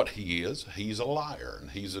what he is. He's a liar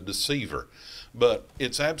and he's a deceiver. But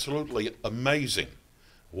it's absolutely amazing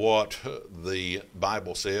what the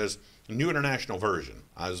Bible says. New International Version,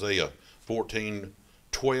 Isaiah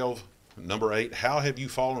 14:12, number 8. How have you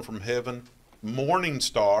fallen from heaven, morning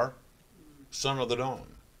star, son of the dawn?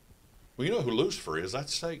 Well, you know who Lucifer is.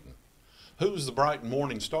 That's Satan. Who's the bright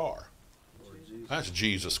morning star? That's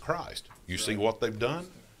Jesus Christ. You see what they've done?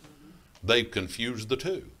 They've confused the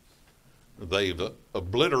two. They've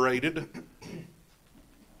obliterated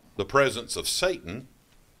the presence of Satan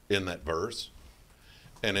in that verse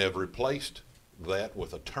and have replaced that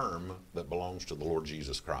with a term that belongs to the Lord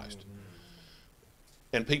Jesus Christ.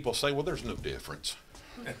 And people say, well, there's no difference.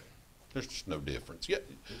 There's just no difference. Yet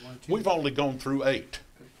we've only gone through 8.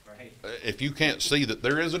 Right. If you can't see that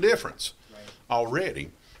there is a difference Right. already,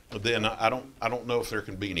 then I don't know if there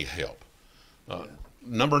can be any help.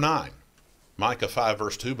 Number 9, Micah 5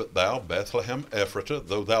 verse 2, but thou, Bethlehem Ephratah,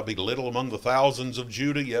 though thou be little among the thousands of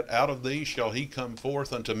Judah, yet out of thee shall he come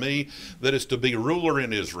forth unto me that is to be ruler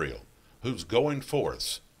in Israel, whose going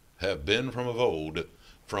forths have been from of old,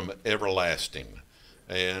 from everlasting.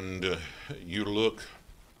 And you look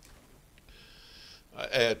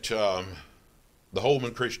at the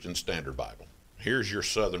Holman Christian Standard Bible. Here's your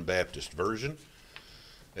Southern Baptist version.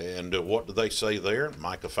 And what do they say there?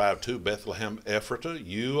 Micah 5:2, Bethlehem Ephratah,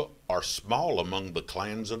 you are small among the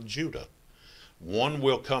clans of Judah. One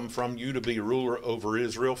will come from you to be ruler over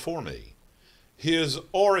Israel for me. His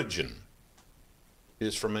origin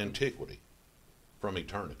is from antiquity, from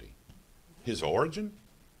eternity. His origin?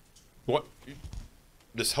 What?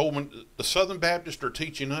 This Holman, the Southern Baptists are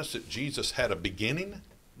teaching us that Jesus had a beginning.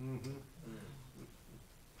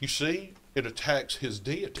 You see, it attacks his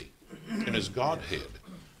deity and his Godhead.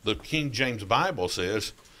 The King James Bible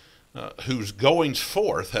says, whose goings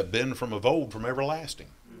forth have been from of old, from everlasting.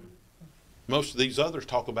 Most of these others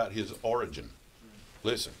talk about his origin.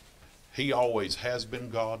 Listen, he always has been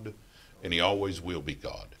God, and he always will be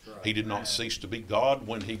God. He did not cease to be God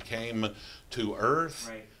when he came to earth.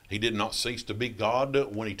 Right. He did not cease to be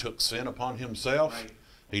God when he took sin upon himself. Right.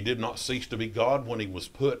 He did not cease to be God when he was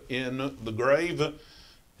put in the grave.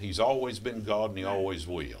 He's always been God, and he always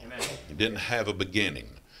will. Amen. He didn't have a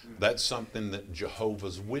beginning. That's something that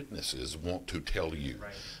Jehovah's Witnesses want to tell you,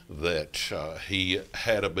 Right. that he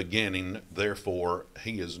had a beginning, therefore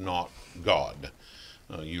he is not God.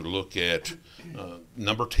 You look at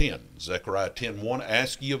number 10, Zechariah 10:1,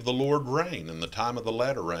 ask ye of the Lord rain in the time of the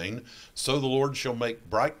latter rain, so the Lord shall make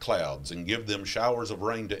bright clouds and give them showers of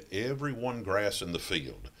rain to every one grass in the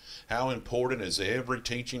field. How important is every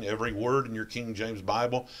teaching, every word in your King James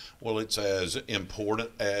Bible? Well, it's as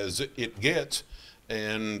important as it gets.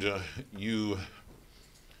 And you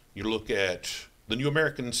look at the New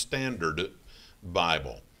American Standard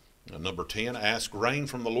Bible. Number 10, ask rain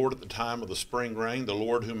from the Lord at the time of the spring rain, the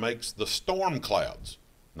Lord who makes the storm clouds,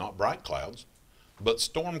 not bright clouds, but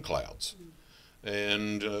storm clouds.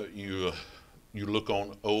 And you look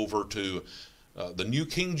on over to the New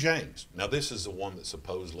King James. Now this is the one that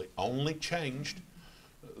supposedly only changed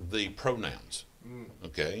the pronouns.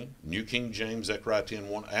 Okay, New King James, Zechariah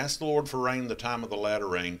 10:1, ask the Lord for rain in the time of the latter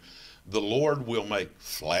rain. The Lord will make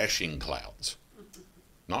flashing clouds.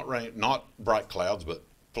 Not rain, not bright clouds, but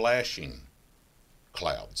flashing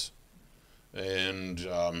clouds. And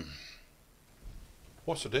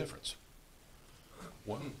what's the difference?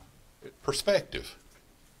 Well, perspective.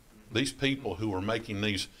 These people who are making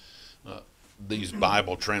these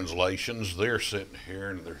Bible translations, they're sitting here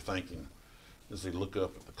and they're thinking, as they look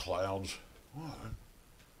up at the clouds, what?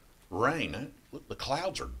 Rain. Look, the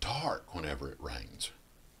clouds are dark whenever it rains.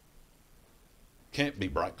 Can't be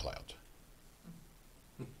bright clouds.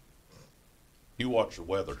 You watch the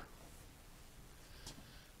weather,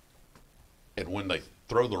 and when they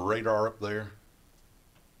throw the radar up there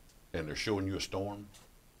and they're showing you a storm,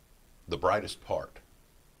 the brightest part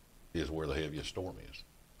is where the heaviest storm is.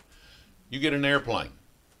 You get an airplane,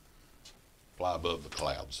 fly above the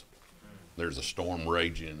clouds. There's a storm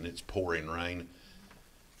raging and it's pouring rain.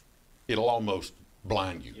 It'll almost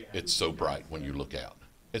blind you. It's so bright when you look out.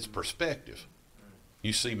 It's perspective.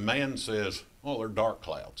 You see, man says, oh, they're dark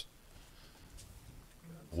clouds.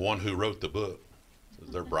 One who wrote the book says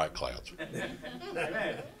they're bright clouds.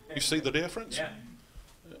 You see the difference? Yeah.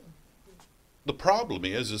 The problem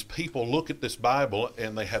is people look at this Bible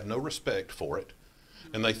and they have no respect for it,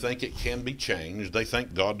 and they think it can be changed. They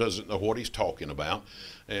think God doesn't know what he's talking about,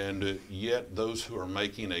 and yet those who are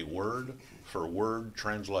making a word-for-word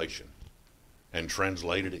translation and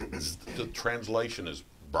translated it, the translation is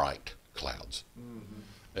bright clouds.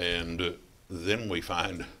 And then we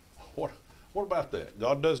find, what about that?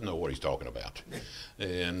 God does know what he's talking about.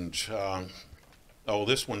 And,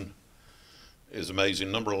 this one is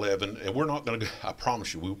amazing. Number 11, and we're not going to, I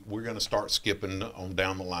promise you, we're going to start skipping on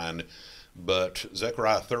down the line. But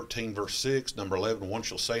Zechariah 13, verse 6, number 11, one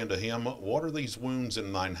shall say unto him, what are these wounds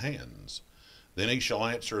in thine hands? Then he shall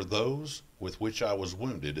answer, those with which I was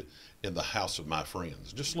wounded in the house of my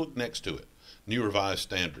friends. Just look next to it. New Revised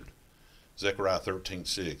Standard, Zechariah 13,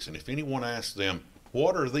 6. And if anyone asks them,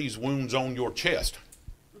 what are these wounds on your chest?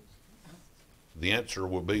 The answer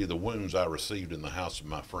will be the wounds I received in the house of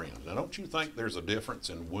my friends. Now, don't you think there's a difference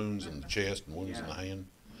in wounds in the chest and wounds in the hand?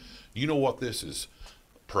 You know what this is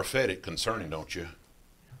prophetic concerning, don't you?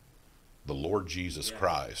 The Lord Jesus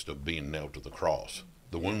Christ of being nailed to the cross.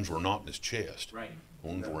 The wounds were not in his chest. Right. The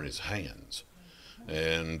wounds were in his hands.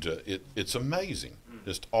 And it's amazing.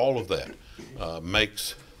 Just all of that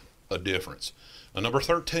makes a difference. Number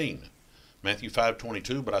 13, Matthew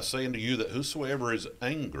 5:22, but I say unto you that whosoever is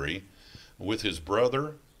angry with his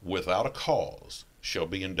brother without a cause shall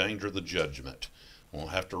be in danger of the judgment. Won't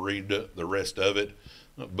have to read the rest of it,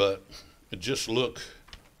 but just look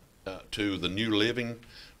to the New Living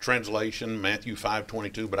Translation, Matthew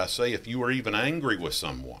 5:22. But I say, if you are even angry with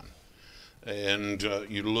someone, and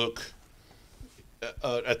you look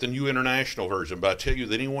at the New International Version, but I tell you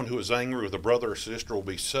that anyone who is angry with a brother or sister will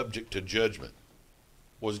be subject to judgment.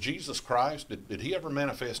 Was Jesus Christ, did he ever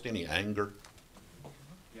manifest any anger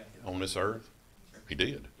on this earth? He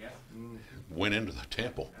did. Yeah. Went into the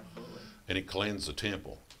temple. Absolutely. And he cleansed the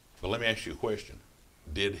temple. But let me ask you a question.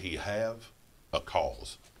 Did he have a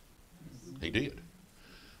cause? He did.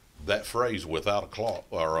 That phrase, without a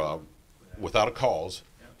cause,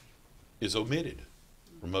 is omitted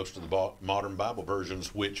from most of the modern Bible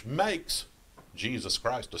versions, which makes Jesus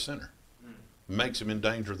Christ a sinner. Makes him in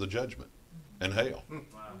danger of the judgment and hell. Wow.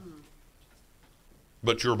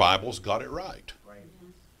 But your Bible's got it right. Right.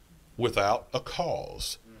 Without a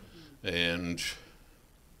cause. And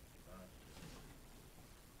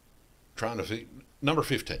trying to see, number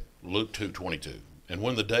 15, Luke 2:22. And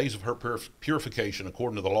when the days of her purification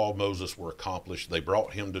according to the law of Moses were accomplished, they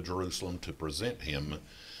brought him to Jerusalem to present him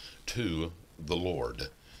to the Lord.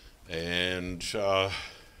 And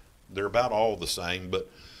they're about all the same, but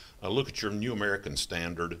look at your New American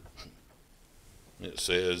Standard. It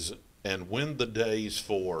says, and when the days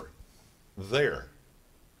for their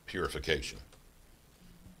purification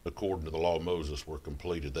according to the law of Moses were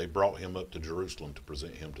completed, they brought him up to Jerusalem to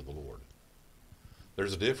present him to the Lord.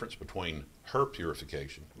 There's a difference between her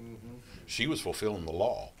purification. She was fulfilling the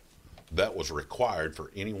law that was required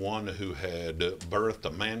for anyone who had birthed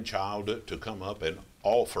a man-child to come up and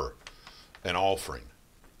offer an offering.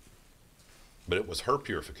 But it was her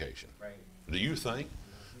purification. Right. Do you think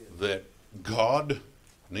that God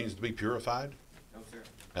needs to be purified? No, sir.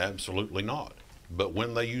 Absolutely not. But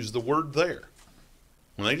when they use the word there,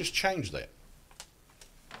 when they just change that,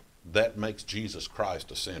 that makes Jesus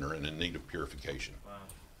Christ a sinner and in need of purification. Wow.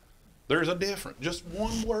 There's a difference. Just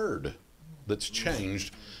one word that's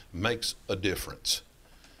changed makes a difference.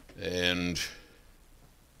 And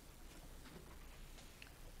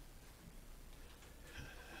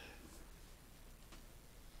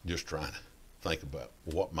just trying to think about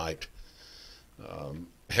what might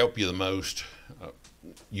help you the most.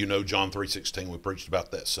 You know John 3:16, we preached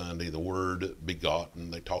about that Sunday, the Word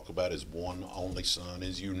begotten. They talk about his one only Son,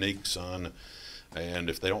 his unique Son. And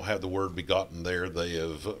if they don't have the word begotten there, they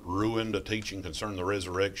have ruined a teaching concerning the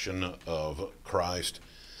resurrection of Christ.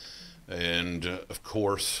 And of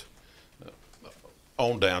course,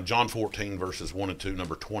 on down, John 14, verses 1 and 2,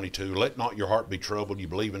 number 22. Let not your heart be troubled. You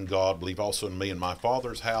believe in God, believe also in me. In my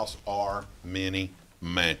Father's house are many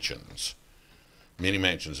mansions. Many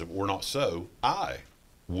mansions. If it were not so, I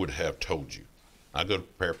would have told you. I go to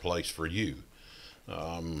prepare a place for you.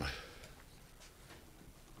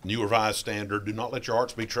 New Revised Standard, do not let your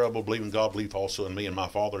hearts be troubled. Believe in God, believe also in me. In my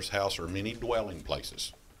Father's house are many dwelling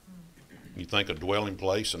places. You think a dwelling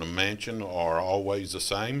place and a mansion are always the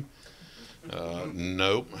same?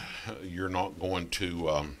 Nope. You're not going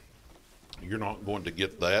to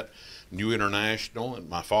get that. New International, in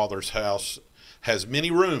my Father's house has many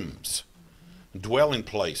rooms. Dwelling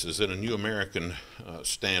places in a New American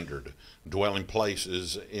Standard. Dwelling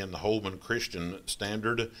places in the Holman Christian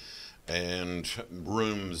Standard. And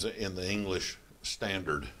rooms in the English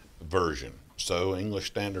Standard Version. So English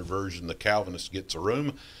Standard Version, the Calvinist gets a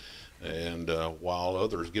room, and while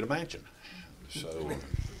others get a mansion. So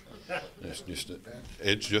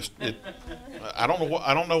I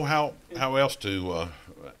don't know how else to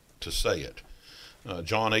say it.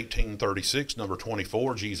 John 18:36, number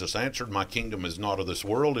 24, Jesus answered, my kingdom is not of this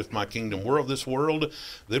world. If my kingdom were of this world,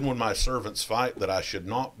 then would my servants fight that I should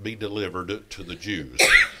not be delivered to the Jews.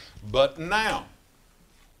 But now,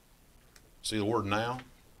 see the word now?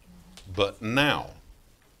 But now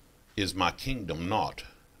is my kingdom not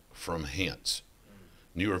from hence.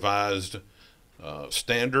 New Revised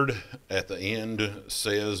Standard at the end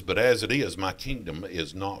says, but as it is, my kingdom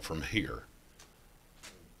is not from here.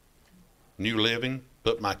 New Living,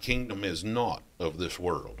 but my kingdom is not of this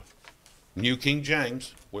world. New King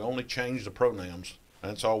James, we only change the pronouns.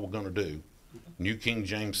 That's all we're going to do. New King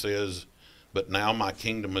James says, but now my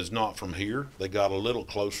kingdom is not from here. They got a little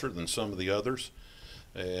closer than some of the others.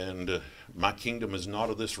 And my kingdom is not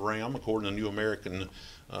of this realm, according to the New American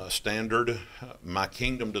Standard. My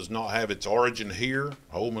kingdom does not have its origin here,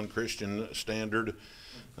 Holman Christian Standard.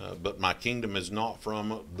 But my kingdom is not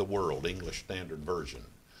from the world, English Standard Version.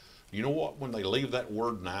 You know what? When they leave that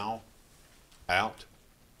word now out,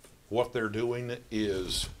 what they're doing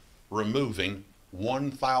is removing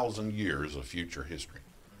 1,000 years of future history.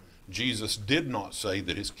 Jesus did not say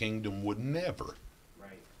that his kingdom would never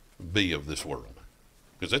be of this world,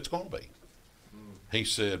 because it's going to be. He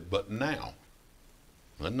said, but now,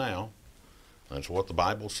 and now, that's what the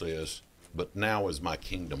Bible says, but now is my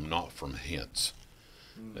kingdom not from hence.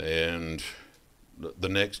 And the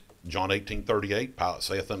next, John 18:38, Pilate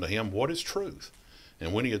saith unto him, what is truth?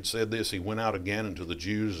 And when he had said this, he went out again unto the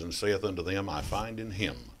Jews and saith unto them, I find in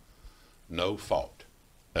him no fault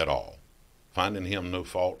at all. Find in him no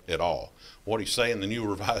fault at all. What he's saying in the New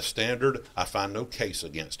Revised Standard, I find no case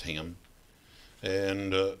against him.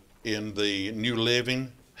 And in the New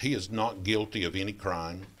Living, he is not guilty of any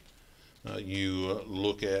crime. You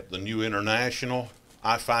look at the New International,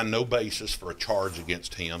 I find no basis for a charge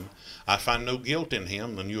against him. I find no guilt in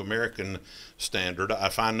him, the New American Standard. I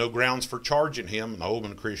find no grounds for charging him, the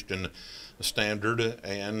Holman Christian Standard.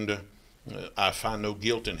 And I find no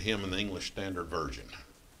guilt in him in the English Standard Version.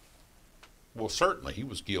 Well, certainly he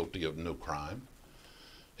was guilty of no crime.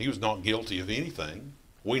 He was not guilty of anything.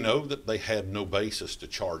 We know that they had no basis to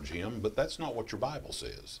charge him, but that's not what your Bible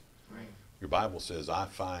says. Right. Your Bible says, I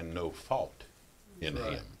find no fault in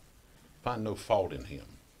him. Find no fault in him.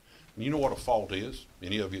 And you know what a fault is?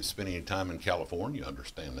 Any of you that spend any time in California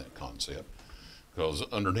understand that concept, because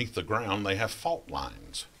underneath the ground they have fault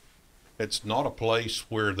lines. It's not a place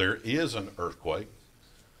where there is an earthquake.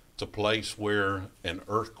 It's a place where an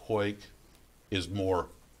earthquake is more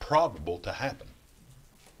probable to happen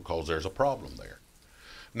because there's a problem there.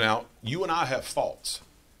 Now, you and I have faults.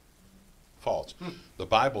 Faults. The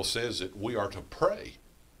Bible says that we are to pray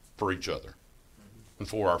for each other and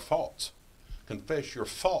for our faults. Confess your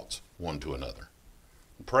faults one to another.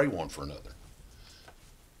 And pray one for another.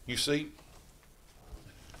 You see,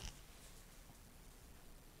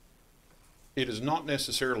 it is not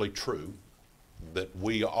necessarily true that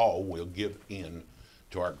we all will give in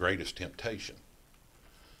to our greatest temptation.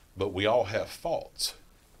 But we all have faults.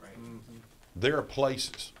 Right. There are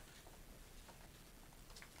places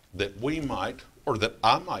that we might, or that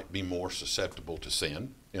I might be more susceptible to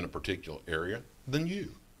sin in a particular area than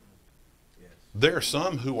you. Yes. There are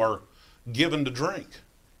some who are given to drink,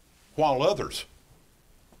 while others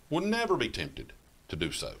would never be tempted to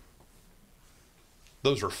do so.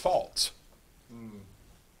 Those are faults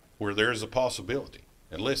where there is a possibility.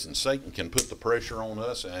 And listen, Satan can put the pressure on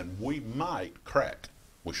us and we might crack.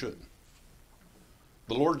 We shouldn't.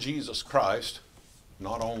 The Lord Jesus Christ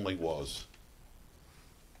not only was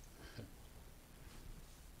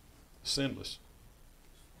sinless,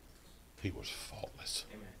 he was faultless.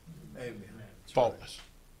 Amen. Faultless.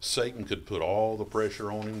 Satan could put all the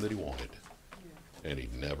pressure on him that he wanted, and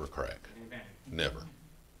he'd never crack. Never.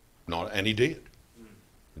 And he did.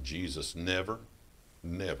 Jesus never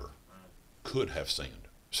could have sinned.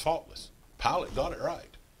 It's faultless. Pilate got it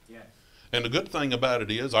right. Yes. And the good thing about it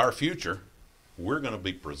is our future, we're going to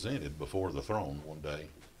be presented before the throne one day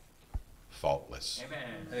faultless.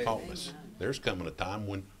 Amen. Faultless. There's coming a time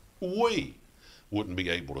when we wouldn't be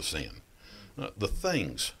able to sin. The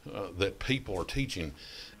things that people are teaching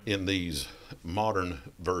in these modern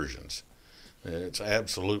versions, it's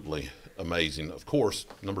absolutely amazing. Of course,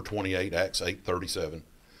 number 28, Acts 8:37.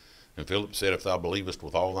 And Philip said, if thou believest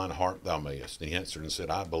with all thine heart, thou mayest. And he answered and said,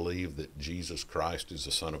 I believe that Jesus Christ is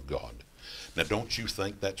the Son of God. Now, don't you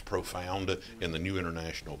think that's profound in the New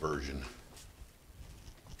International Version?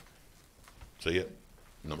 See it?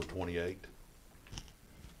 Number 28.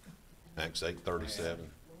 Acts 8:37.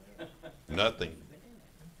 Nothing.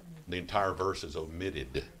 The entire verse is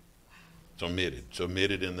omitted. It's omitted. It's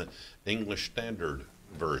omitted in the English Standard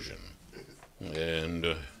Version.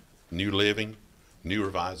 And New Living, New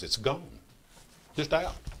Revised, it's gone. Just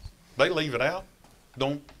out. They leave it out.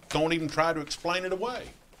 Don't even try to explain it away.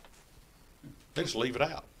 They just leave it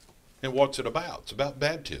out. And what's it about? It's about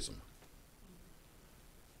baptism.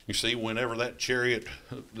 You see, whenever that chariot,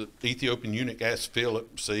 the Ethiopian eunuch asked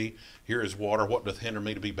Philip, see, here is water, what doth hinder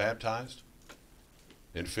me to be baptized?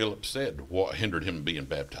 And Philip said, what hindered him being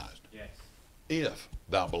baptized? Yes. If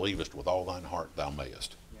thou believest with all thine heart, thou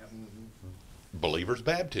mayest. Yep. Believer's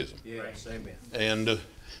baptism. Yes, amen. And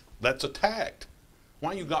that's attacked.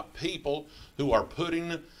 Why you got people who are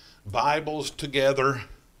putting Bibles together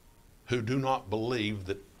who do not believe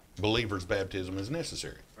that believer's baptism is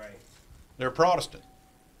necessary? Right. They're Protestant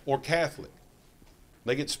or Catholic.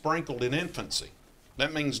 They get sprinkled in infancy.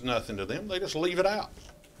 That means nothing to them. They just leave it out.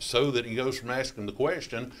 So that he goes from asking the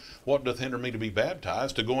question, what doth hinder me to be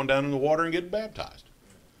baptized, to going down in the water and getting baptized.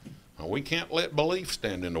 Now, we can't let belief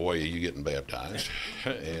stand in the way of you getting baptized.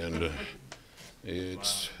 And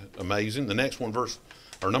it's amazing. The next one,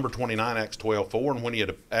 number 29, Acts 12:4. And when he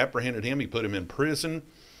had apprehended him, he put him in prison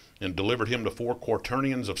and delivered him to 4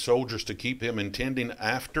 quaternions of soldiers to keep him, intending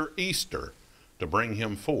after Easter to bring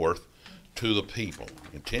him forth to the people.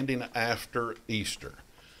 Intending after Easter.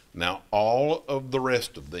 Now, all of the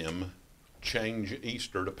rest of them change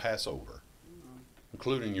Easter to Passover,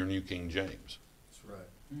 including your New King James. That's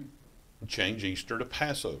right. Change Easter to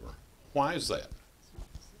Passover. Why is that?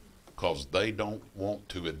 Because they don't want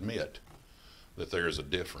to admit that there is a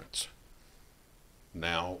difference.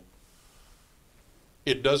 Now,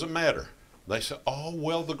 it doesn't matter. They say, oh,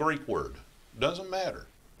 well, the Greek word. Doesn't matter.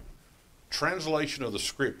 Translation of the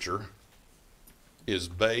Scripture is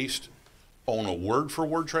based on a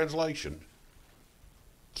word-for-word translation,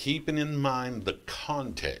 keeping in mind the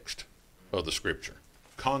context of the Scripture.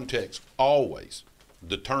 Context always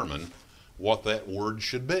determine what that word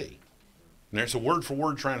should be. And there's a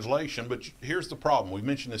word-for-word translation, but here's the problem. We've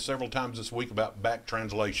mentioned this several times this week about back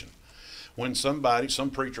translation. When some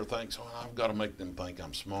preacher thinks, oh, I've got to make them think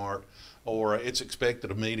I'm smart, or it's expected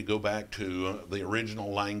of me to go back to the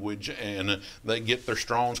original language, and they get their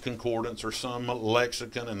Strong's Concordance or some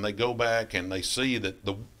lexicon, and they go back and they see that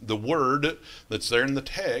the word that's there in the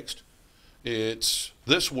text, it's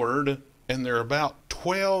this word, and there are about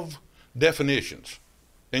 12 definitions,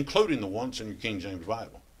 including the ones in your King James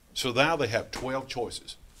Bible. So now they have 12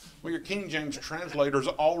 choices. Well, your King James translators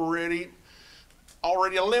already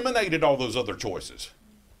eliminated all those other choices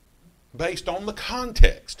based on the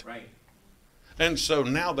context. Right. And so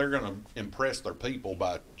now they're going to impress their people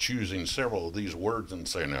by choosing several of these words and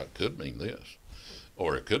saying, now, it could mean this,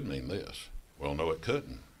 or it could mean this. Well, no, it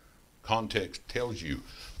couldn't. Context tells you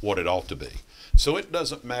what it ought to be. So it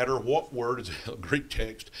doesn't matter what word is in the Greek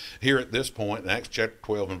text. Here at this point, in Acts chapter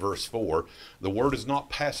 12 and verse 4, the word is not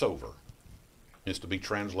Passover. It's to be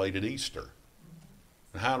translated Easter.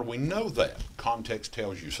 And how do we know that? Context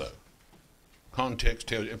tells you so. Context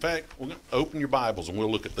tells you. In fact, we're going to open your Bibles and we'll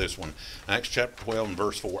look at this one. Acts chapter 12 and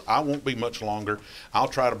verse 4. I won't be much longer. I'll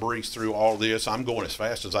try to breeze through all this. I'm going as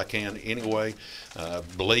fast as I can anyway,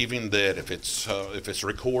 believing that if it's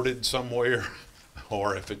recorded somewhere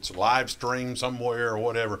or if it's live streamed somewhere or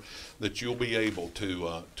whatever, that you'll be able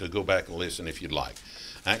to go back and listen if you'd like.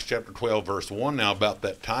 Acts chapter 12 verse 1. Now about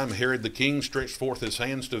that time Herod the king stretched forth his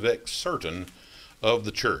hands to vex certain of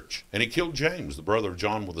the church. And he killed James, the brother of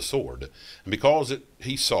John, with a sword. And because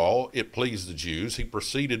he saw it pleased the Jews, he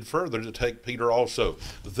proceeded further to take Peter also.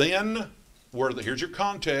 Then here's your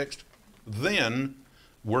context, then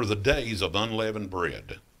were the days of unleavened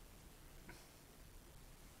bread.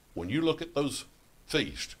 When you look at those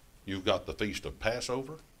feasts, you've got the feast of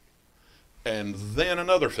Passover, and then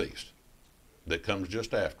another feast that comes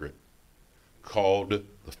just after it, called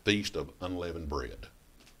the Feast of Unleavened Bread.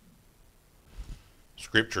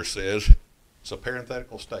 Scripture says, it's a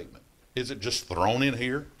parenthetical statement. Is it just thrown in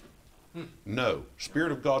here? No.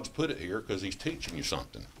 Spirit of God's put it here because he's teaching you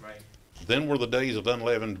something. Right. Then were the days of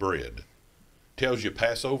unleavened bread. Tells you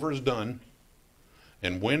Passover is done.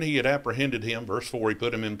 And when he had apprehended him, verse 4, he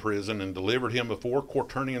put him in prison and delivered him before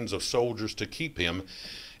quaternions of soldiers to keep him,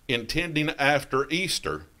 intending after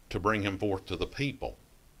Easter to bring him forth to the people.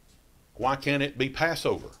 Why can't it be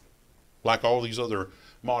Passover, like all these other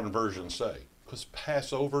modern versions say? Because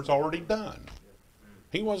Passover's already done.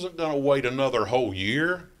 He wasn't going to wait another whole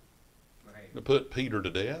year to put Peter to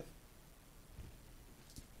death.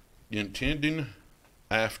 Intending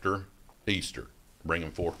after Easter, bring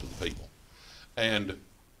him forth to the people. And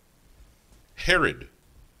Herod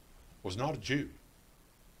was not a Jew.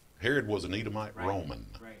 Herod was an Edomite Roman.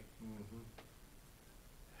 Right.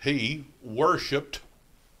 He worshipped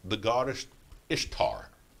the goddess Ishtar.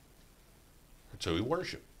 That's who he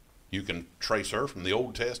worshipped. You can trace her from the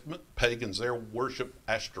Old Testament. Pagans there worship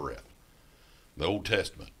Ashtoreth. The Old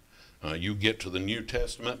Testament. You get to the New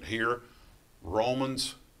Testament here,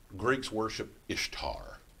 Romans, Greeks worship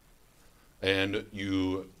Ishtar. And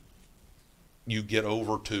you get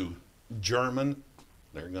over to German,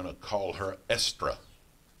 they're going to call her Estra.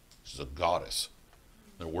 She's a goddess.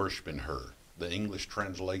 They're worshiping her. The English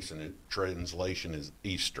translation is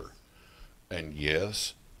Easter. And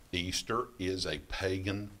yes, Easter is a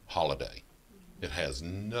pagan holiday. It has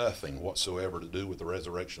nothing whatsoever to do with the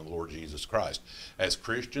resurrection of the Lord Jesus Christ. As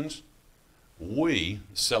Christians, we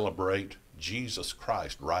celebrate Jesus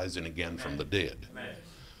Christ rising again from the dead. Amen.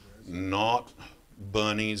 Not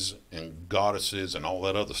bunnies and goddesses and all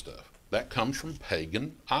that other stuff. That comes from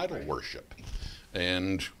pagan idol worship.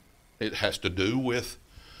 And it has to do with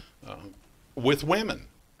women.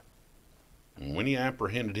 And when he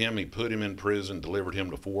apprehended him, he put him in prison, delivered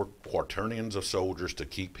him to 4 quaternions of soldiers to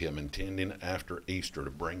keep him, intending after Easter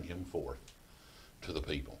to bring him forth to the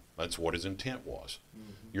people. That's what his intent was.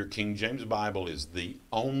 Your King James Bible is the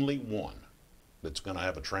only one that's going to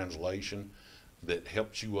have a translation that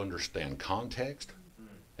helps you understand context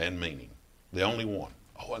and meaning. The only one.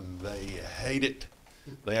 Oh, and they hate it.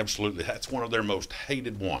 They absolutely, that's one of their most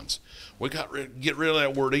hated ones. We got get rid of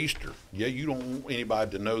that word Easter. Yeah, you don't want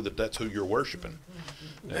anybody to know that that's who you're worshiping.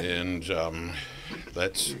 And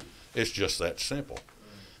it's just that simple.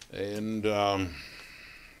 And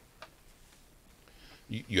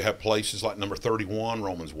you have places like number 31,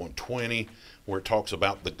 Romans 1:20, where it talks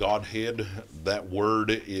about the Godhead. That word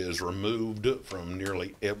is removed from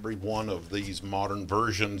nearly every one of these modern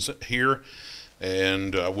versions here.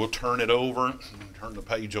 And we'll turn the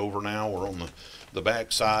page over now. We're on the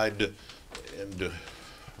back side, and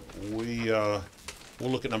we'll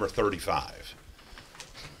look at number 35.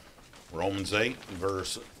 Romans 8,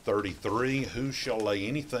 verse 33, who shall lay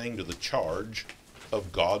anything to the charge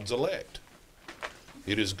of God's elect?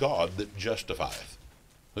 It is God that justifieth.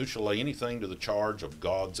 Who shall lay anything to the charge of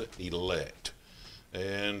God's elect?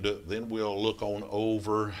 And then we'll look on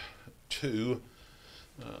over to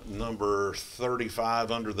number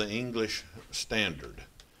 35 under the English Standard.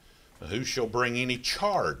 Who shall bring any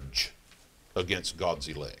charge against God's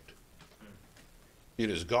elect?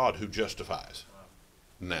 It is God who justifies.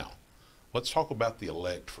 Now, let's talk about the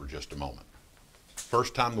elect for just a moment.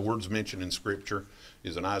 First time the word's mentioned in Scripture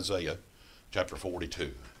is in Isaiah chapter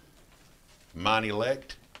 42. Mine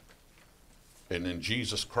elect. And then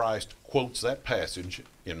Jesus Christ quotes that passage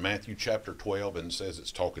in Matthew chapter 12 and says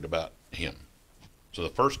it's talking about him. So the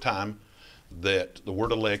first time that the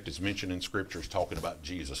word elect is mentioned in Scripture is talking about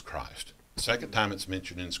Jesus Christ. The second time it's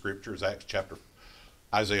mentioned in Scripture is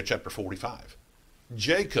Isaiah chapter 45.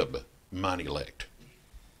 Jacob, mine elect.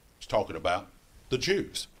 It's talking about the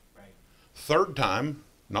Jews. Right. Third time,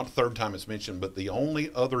 not the third time it's mentioned, but the only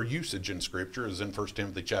other usage in Scripture is in 1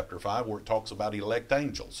 Timothy chapter 5, where it talks about elect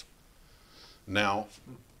angels. Now,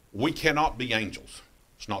 we cannot be angels.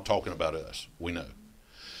 It's not talking about us. We know.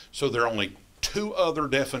 So there are only 2 other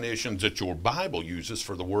definitions that your Bible uses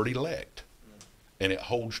for the word elect. And it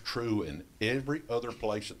holds true in every other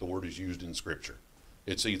place that the word is used in Scripture.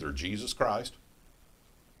 It's either Jesus Christ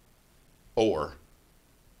or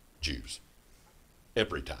Jews.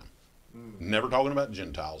 Every time. Never talking about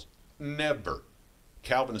Gentiles. Never.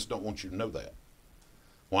 Calvinists don't want you to know that.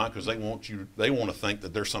 Why? Because they want to think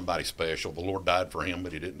that there's somebody special. The Lord died for him,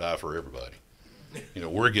 but he didn't die for everybody. You know,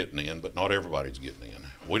 we're getting in, but not everybody's getting in.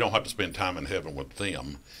 We don't have to spend time in heaven with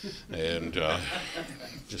them. And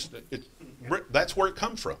that's where it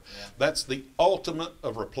comes from. Yeah. That's the ultimate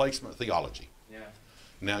of replacement theology. Yeah.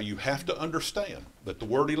 Now, you have to understand that the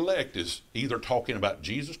word elect is either talking about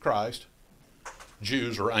Jesus Christ,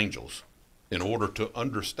 Jews, or angels in order to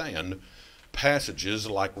understand passages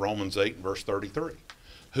like Romans 8 and verse 33.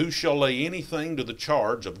 Who shall lay anything to the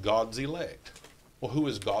charge of God's elect? Well, who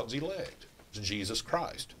is God's elect? It's Jesus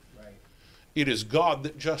Christ. Right. It is God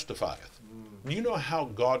that justifieth. Do you know how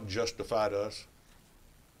God justified us?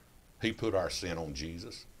 He put our sin on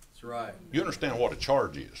Jesus. That's right. You understand what a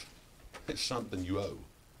charge is? It's something you owe.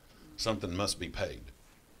 Something must be paid.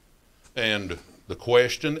 And the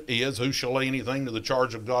question is, who shall lay anything to the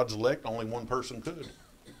charge of God's elect? Only one person could.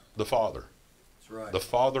 The Father. That's right. The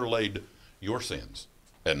Father laid your sins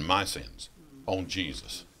and my sins on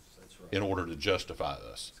Jesus That's right. in order to justify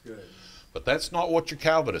us. That's good. But that's not what your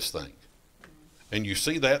Calvinists think. And you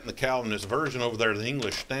see that in the Calvinist version over there, the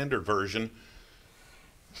English Standard Version.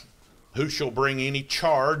 Who shall bring any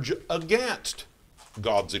charge against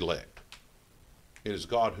God's elect? It is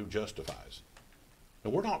God who justifies.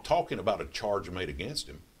 Now, we're not talking about a charge made against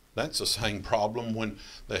him. That's the same problem when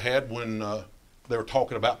they were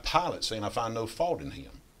talking about Pilate saying, I find no fault in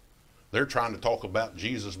him. They're trying to talk about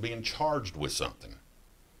Jesus being charged with something.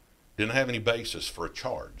 Didn't have any basis for a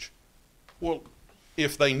charge. Well,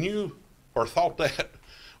 if they knew or thought that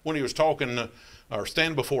when he was talking or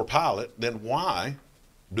stand before Pilate, then why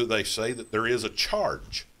do they say that there is a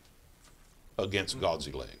charge against God's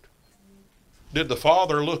elect? Did the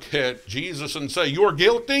Father look at Jesus and say, you're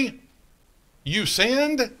guilty? You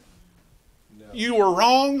sinned? No. You were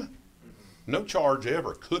wrong? No charge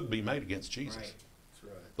ever could be made against Jesus. Right. That's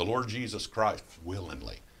right. The Lord Jesus Christ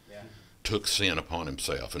willingly Yeah. took sin upon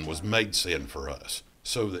himself and was made sin for us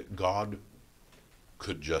so that God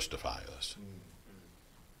could justify us.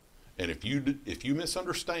 And if you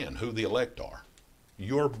misunderstand who the elect are,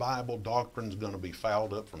 your Bible doctrine's going to be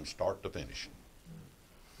fouled up from start to finish.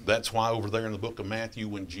 That's why over there in the book of Matthew,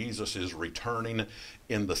 when Jesus is returning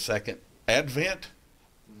in the second advent,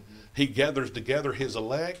 he gathers together his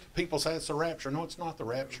elect. People say it's the rapture. No, it's not the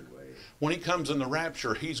rapture. When he comes in the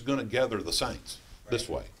rapture, he's going to gather the saints this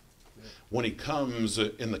way. When he comes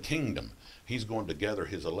in the kingdom, he's going to gather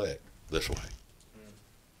his elect this way.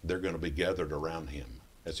 They're going to be gathered around him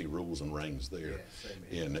as he rules and reigns there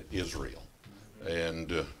in Israel.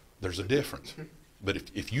 And there's a difference. But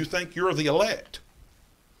if you think you're the elect,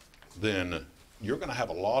 then you're going to have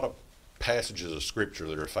a lot of passages of Scripture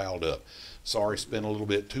that are fouled up. Sorry, spent a little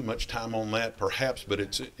bit too much time on that, perhaps, but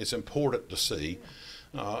it's important to see.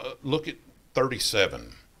 Look at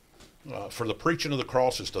 37. For the preaching of the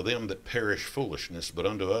cross is to them that perish foolishness, but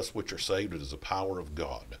unto us which are saved it is the power of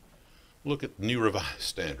God. Look at the New Revised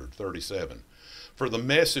Standard, 37. For the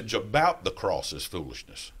message about the cross is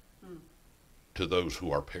foolishness to those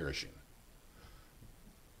who are perishing.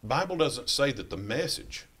 The Bible doesn't say that the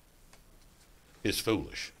message is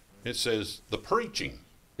foolish. It says the preaching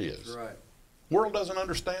is. That's right. World doesn't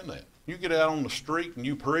understand that. You get out on the street and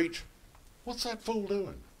you preach, what's that fool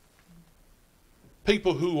doing?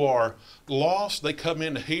 People who are lost, they come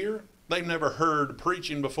in here, they've never heard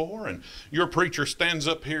preaching before, and your preacher stands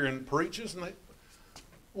up here and preaches, and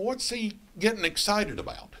what's he getting excited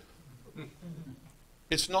about?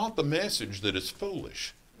 It's not the message that is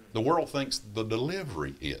foolish. The world thinks the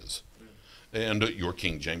delivery is. And your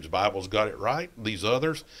King James Bible's got it right. These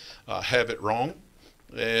others have it wrong.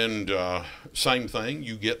 And same thing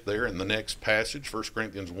you get there in the next passage, 1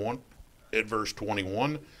 Corinthians 1 at verse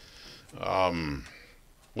 21.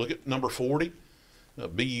 Look at number 40.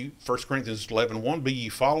 1 Corinthians 11:1, be ye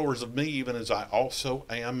followers of me, even as I also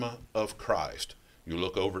am of Christ. You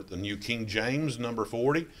look over at the New King James, number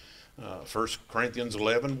 40, 1 Corinthians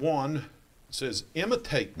 11:1, it says,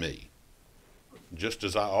 imitate me, just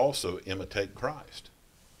as I also imitate Christ.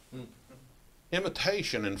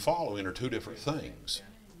 Imitation and following are two different things.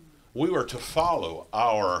 We were to follow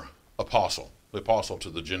our apostle, the apostle to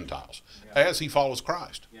the Gentiles, as he follows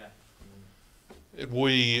Christ. Yeah.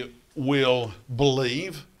 We will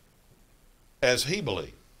believe as he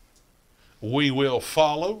believed. We will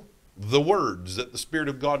follow the words that the Spirit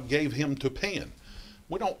of God gave him to pen.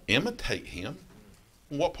 We don't imitate him.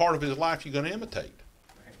 What part of his life are you going to imitate?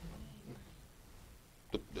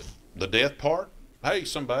 The death part? Hey,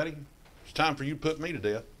 somebody, it's time for you to put me to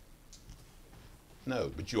death.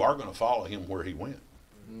 No, but you are going to follow him where he went.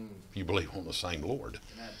 If you believe on the same Lord.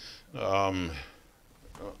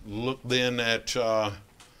 look then at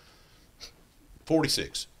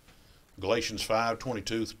 46. Galatians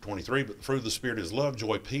 5:22-23. But the fruit of the Spirit is love,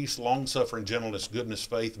 joy, peace, long-suffering, gentleness, goodness,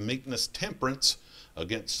 faith, meekness, temperance.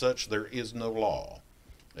 Against such there is no law.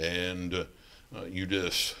 And you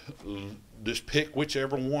just pick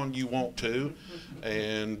whichever one you want to.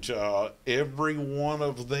 And every one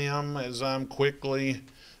of them, as I'm quickly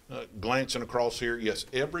glancing across here, yes,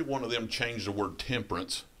 every one of them changed the word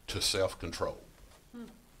temperance to self-control.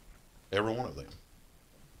 Every one of them.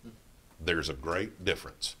 There's a great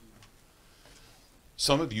difference.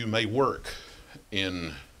 Some of you may work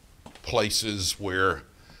in places where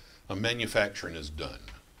manufacturing is done.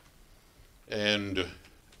 And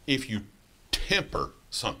if you temper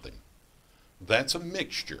something, that's a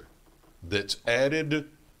mixture that's added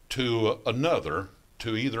to another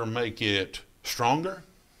to either make it stronger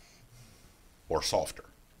or softer.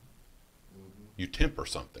 You temper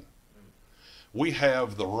something. We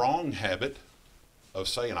have the wrong habit of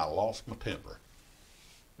saying, I lost my temper.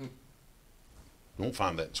 You won't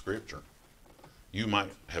find that in Scripture. You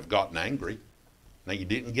might have gotten angry. Now, you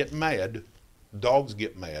didn't get mad. Dogs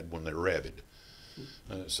get mad when they're rabid.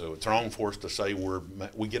 So it's wrong for us to say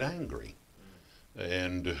we get angry.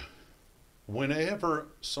 And whenever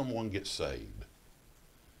someone gets saved,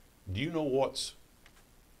 do you know what's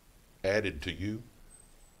added to you?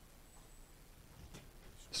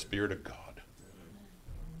 The Spirit of God.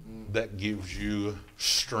 That gives you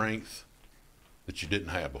strength that you didn't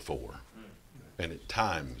have before. And at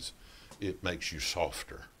times, it makes you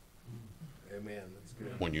softer. Amen. That's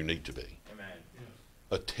good. When you need to be. Amen.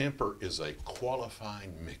 A temper is a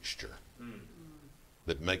qualifying mixture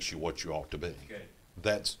that makes you what you ought to be. Good.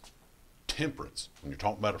 That's temperance. When you're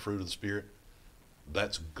talking about a fruit of the Spirit,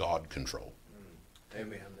 that's God control.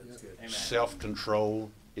 Amen. That's good. Amen. Self-control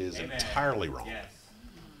is Amen. entirely wrong. Yes.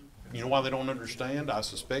 You know why they don't understand? I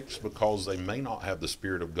suspect it's because they may not have the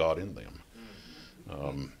Spirit of God in them.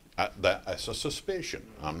 That's a suspicion.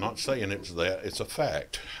 I'm not saying it's that. It's a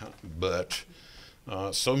fact. But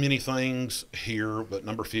so many things here. But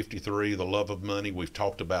number 53, the love of money, we've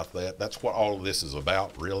talked about that. That's what all of this is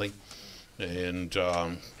about, really. And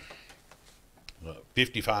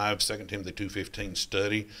 55, 2 Timothy 2:15,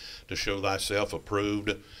 study to show thyself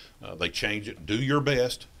approved. They change it. Do your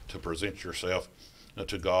best to present yourself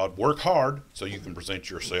to God. Work hard so you can present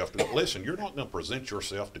yourself to God. Listen, you're not going to present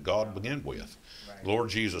yourself to God to begin with. Right. Lord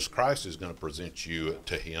Jesus Christ is going to present you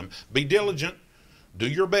to Him. Be diligent. Do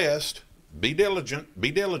your best. Be diligent. Be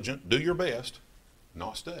diligent. Do your best.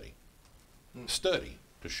 Not study. Study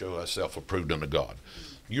to show thyself approved unto God.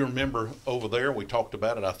 You remember over there, we talked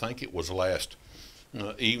about it, I think it was last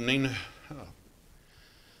evening.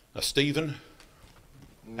 Stephen,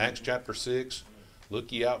 Acts chapter 6.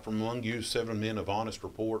 Look ye out from among you 7 men of honest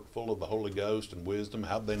report, full of the Holy Ghost and wisdom.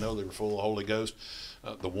 How did they know they were full of the Holy Ghost?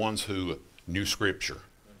 The ones who knew Scripture.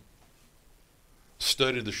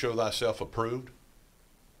 Studied to show thyself approved.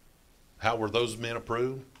 How were those men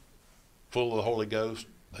approved? Full of the Holy Ghost.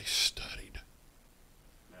 They studied.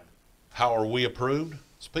 How are we approved?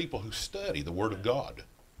 It's people who study the Word of God.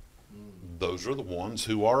 Those are the ones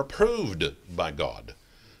who are approved by God.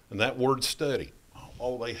 And that word study,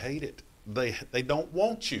 oh, they hate it. They don't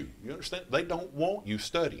want you. You understand? They don't want you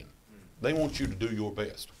studying. They want you to do your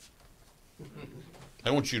best.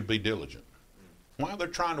 They want you to be diligent. Why? They're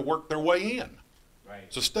trying to work their way in. Right.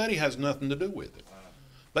 So study has nothing to do with it.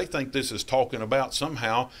 They think this is talking about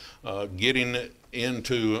somehow getting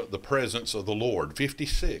into the presence of the Lord.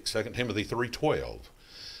 56, 2 Timothy 3:12.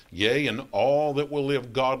 Yea, and all that will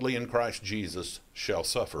live godly in Christ Jesus shall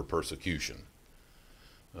suffer persecution.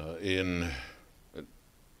 In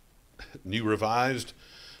New Revised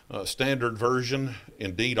Standard Version,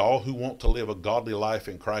 indeed, all who want to live a godly life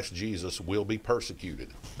in Christ Jesus will be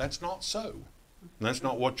persecuted. That's not so. That's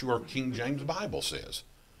not what your King James Bible says.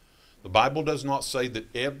 The Bible does not say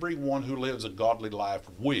that everyone who lives a godly life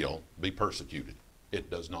will be persecuted. It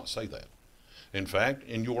does not say that. In fact,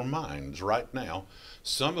 in your minds right now,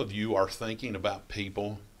 some of you are thinking about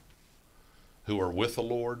people who are with the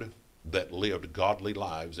Lord that lived godly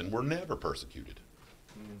lives and were never persecuted.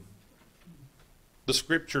 The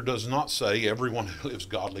Scripture does not say everyone who lives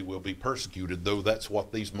godly will be persecuted, though that's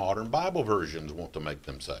what these modern Bible versions want to make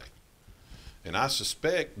them say. And I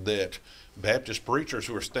suspect that Baptist preachers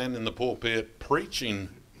who are standing in the pulpit preaching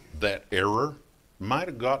that error might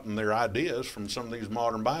have gotten their ideas from some of these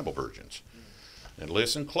modern Bible versions. And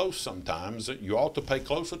listen close sometimes. You ought to pay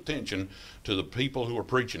close attention to the people who are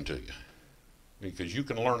preaching to you, because you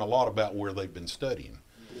can learn a lot about where they've been studying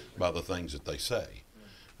by the things that they say.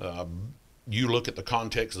 You look at the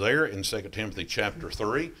context there in 2 Timothy chapter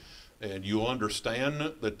 3. And you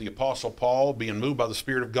understand that the Apostle Paul, being moved by the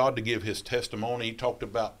Spirit of God to give his testimony, he talked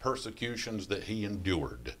about persecutions that he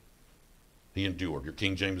endured. He endured. Your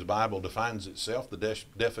King James Bible defines itself. The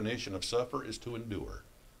definition of suffer is to endure.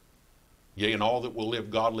 Yea, and all that will live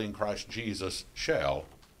godly in Christ Jesus shall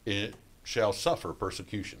suffer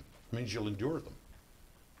persecution. It means you'll endure them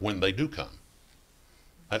when they do come.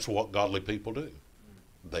 That's what godly people do.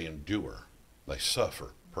 They endure. They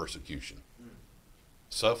suffer persecution.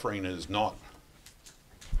 Suffering is not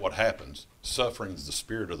what happens. Suffering is the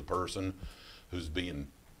spirit of the person who's being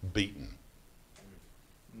beaten.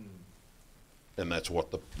 And that's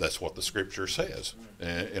what the scripture says.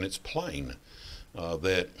 And it's plain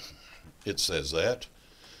that it says that.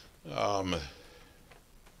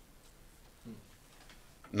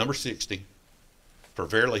 Number 60. For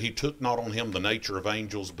verily he took not on him the nature of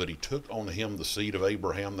angels, but he took on him the seed of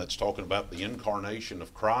Abraham. That's talking about the incarnation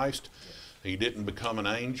of Christ. He didn't become an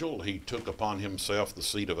angel. He took upon himself the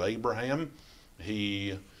seed of Abraham.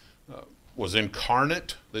 He was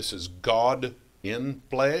incarnate. This is God in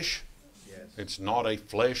flesh. Yes. It's not a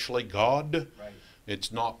fleshly God. Right.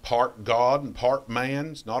 It's not part God and part man.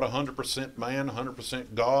 It's not 100% man,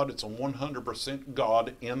 100% God. It's a 100%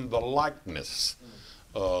 God in the likeness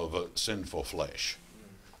of sinful flesh.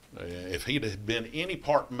 If he'd had been any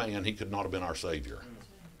part man, he could not have been our Savior.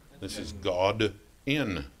 This is God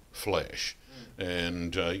in flesh.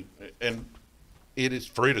 And it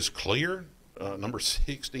is clear, number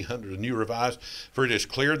 60 under the New Revised, for it is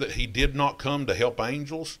clear that he did not come to help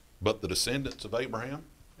angels, but the descendants of Abraham.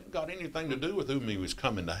 It ain't got anything to do with whom he was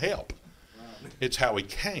coming to help. It's how he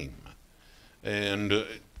came. And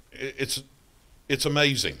it's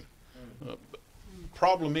amazing.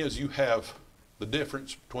 Problem is, you have the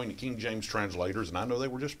difference between the King James translators, and I know they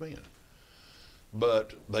were just men,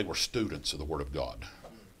 but they were students of the Word of God.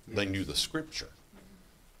 They knew the Scripture.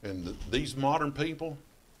 And these modern people,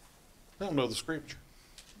 they don't know the Scripture.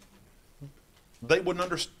 They wouldn't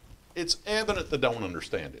understand. It's evident they don't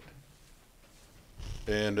understand it.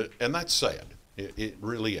 And that's sad. It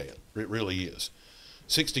really is.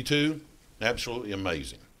 62, absolutely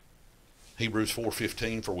amazing. Hebrews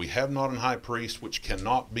 4:15, for we have not an high priest which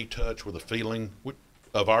cannot be touched with the feeling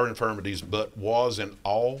of our infirmities, but was in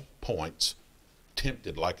all points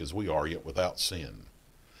tempted like as we are, yet without sin.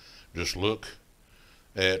 Just look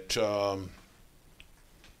at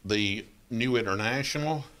the New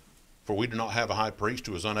International. For we do not have a high priest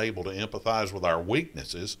who is unable to empathize with our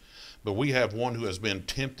weaknesses, but we have one who has been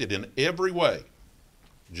tempted in every way,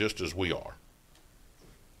 just as we are.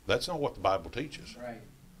 That's not what the Bible teaches. Right.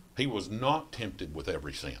 He was not tempted with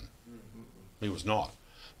every sin. He was not.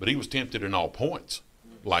 But he was tempted in all points,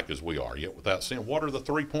 like as we are, yet without sin. What are the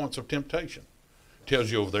 3 points of temptation? It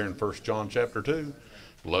tells you over there in 1 John chapter 2,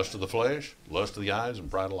 lust of the flesh, lust of the eyes,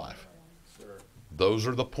 and pride of life. Sir. Those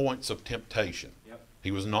are the points of temptation. Yep.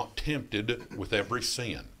 He was not tempted with every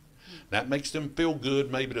sin. That makes them feel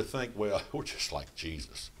good maybe to think, well, we're just like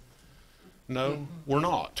Jesus. No, we're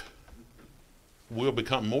not. We'll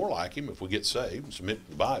become more like him if we get saved and submit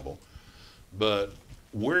to the Bible. But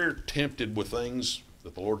we're tempted with things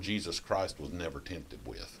that the Lord Jesus Christ was never tempted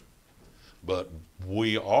with. But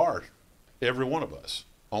we are, every one of us,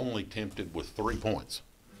 only tempted with 3 points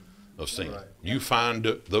of sin. Right. You find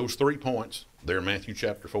those 3 points there in Matthew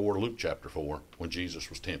chapter 4, Luke chapter 4, when Jesus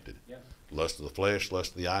was tempted. Yep. Lust of the flesh,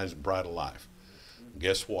 lust of the eyes, and pride of life.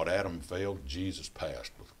 Guess what? Adam failed. Jesus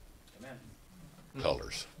passed with Amen.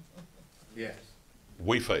 colors. Yes.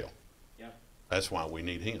 We fail. Yep. That's why we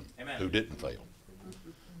need him, Amen. who didn't fail.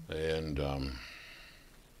 And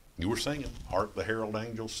you were singing, hark the herald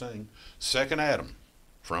angels sing. Second Adam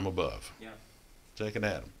from above. Yeah. Second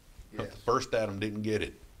Adam. Yes. The first Adam didn't get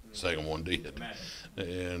it. Second one did. Amen.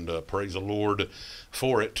 And praise the Lord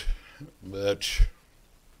for it. But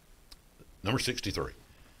number 63.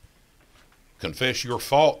 Confess your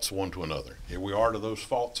faults one to another. Here we are to those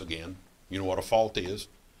faults again. You know what a fault is?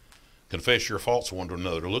 Confess your faults one to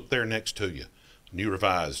another. Look there next to you. New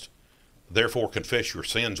Revised. Therefore confess your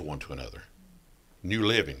sins one to another. New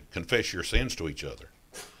Living. Confess your sins to each other.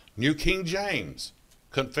 New King James.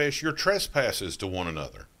 Confess your trespasses to one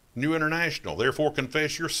another. New International. Therefore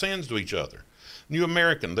confess your sins to each other. New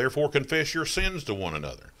American. Therefore confess your sins to one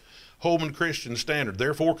another. Holman Christian Standard.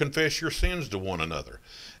 Therefore confess your sins to one another.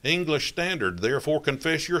 English Standard. Therefore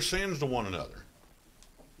confess your sins to one another.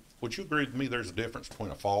 Would you agree with me there's a difference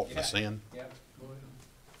between a fault and a sin? Yep.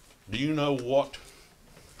 Do you know what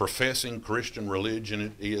professing Christian religion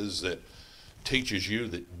it is that teaches you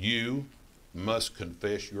that you must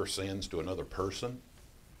confess your sins to another person?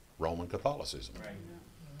 Roman Catholicism. Right.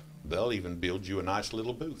 They'll even build you a nice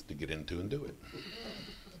little booth to get into and do it.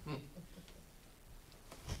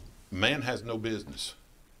 Man has no business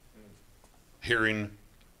hearing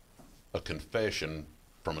a confession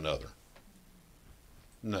from another.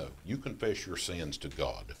 No, you confess your sins to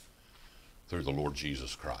God through the Lord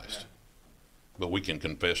Jesus Christ. But we can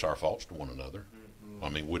confess our faults to one another. I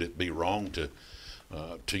mean, would it be wrong to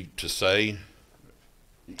say,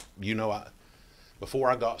 you know, before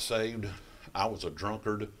I got saved, I was a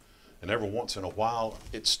drunkard, and every once in a while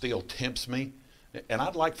it still tempts me, and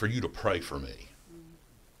I'd like for you to pray for me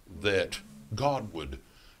that God would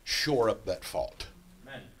shore up that fault.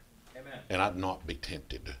 Amen. Amen. And I'd not be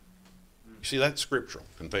tempted. You see, that's scriptural.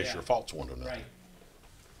 Confess your faults one to another. Right.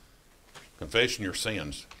 Confessing your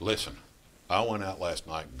sins. Listen, I went out last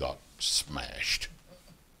night and got smashed.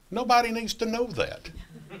 Nobody needs to know that.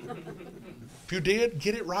 If you did,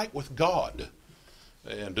 get it right with God.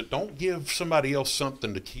 And don't give somebody else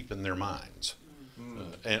something to keep in their minds.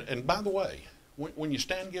 And by the way, when you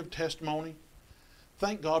stand and give testimony,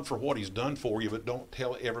 thank God for what he's done for you, but don't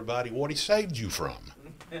tell everybody what he saved you from.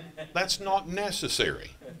 That's not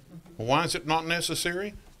necessary. Why is it not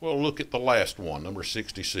necessary? Well, look at the last one, number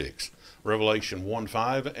 66. Revelation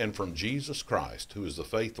 1:5, and from Jesus Christ, who is the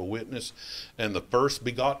faithful witness and the first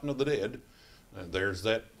begotten of the dead. And there's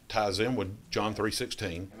that ties in with John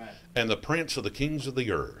 3:16. And the prince of the kings of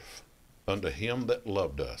the earth, unto him that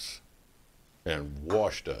loved us and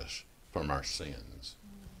washed us from our sins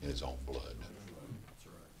in his own blood.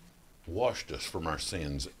 Washed us from our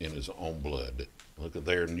sins in his own blood. Look at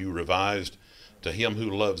there, New Revised, to him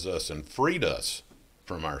who loves us and freed us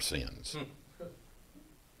from our sins.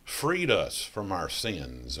 Freed us from our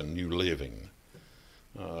sins and New Living.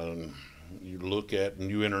 You look at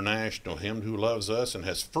New International, him who loves us and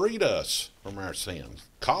has freed us from our sins.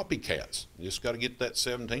 Copycats, you just got to get that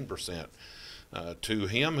 17%. To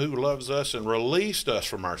him who loves us and released us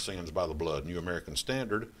from our sins by the blood, New American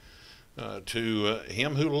Standard. To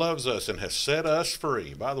him who loves us and has set us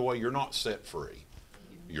free. By the way, you're not set free.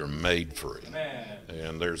 You're made free. Amen.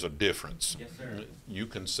 And there's a difference. Yes, sir. You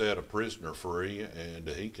can set a prisoner free, and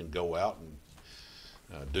he can go out and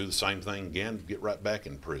do the same thing again, get right back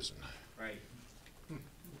in prison. Right.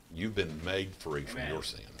 You've been made free from Amen. your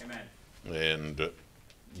sin. Amen. And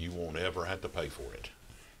you won't ever have to pay for it.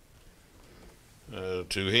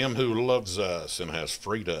 To him who loves us and has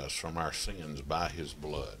freed us from our sins by his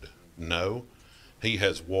blood. No, he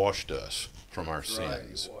has washed us from our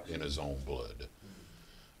sins in his own blood.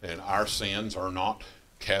 And our sins are not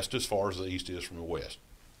cast as far as the east is from the west,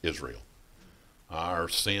 Israel. Our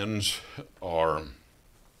sins are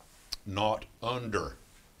not under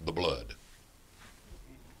the blood,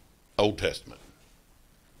 Old Testament.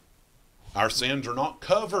 Our sins are not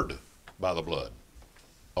covered by the blood,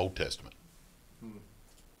 Old Testament.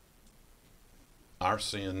 Our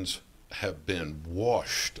sins have been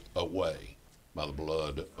washed away by the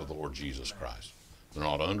blood of the Lord Jesus Christ. They're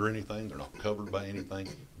not under anything. They're not covered by anything.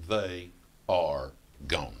 They are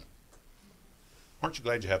gone. Aren't you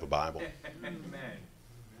glad you have a Bible? Amen.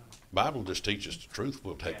 Bible just teaches the truth.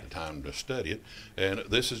 We'll take the time to study it. And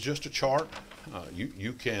this is just a chart.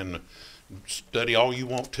 You can study all you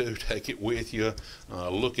want to, take it with you,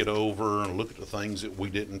 look it over, and look at the things that we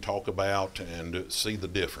didn't talk about and see the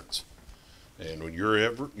difference. And when you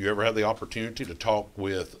ever have the opportunity to talk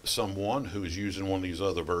with someone who is using one of these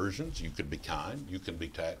other versions, you could be kind, you can be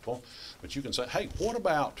tactful, but you can say, hey, what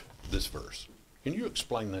about this verse? Can you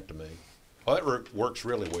explain that to me? Well, that works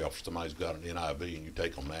really well if somebody's got an NIV and you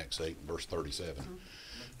take them to Acts 8 and verse 37.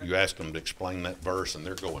 You ask them to explain that verse and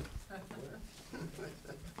they're going,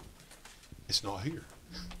 it's not here.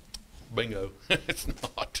 Bingo. It's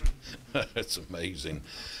not. It's amazing.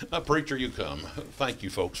 Preacher, you come. Thank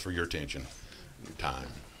you, folks, for your attention, your time.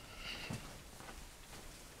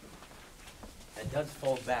 It does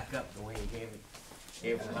fold back up the way you gave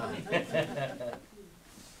it.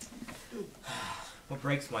 What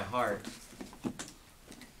breaks my heart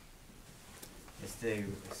is to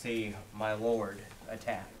see my Lord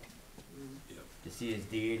attacked, to see his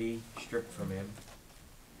deity stripped from him,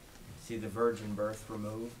 to see the virgin birth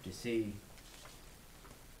removed, to see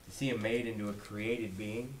him made into a created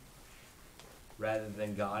being rather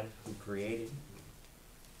than God who created.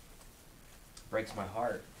 It breaks my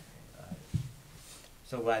heart.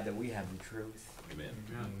 So glad that we have the truth. Amen.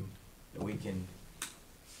 That we can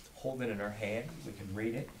hold it in our hand, we can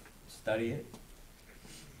read it, study it.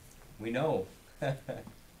 We know that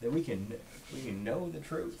we can know the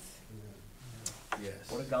truth. Yes.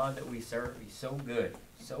 What a God that we serve. He's so good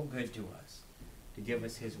to us, to give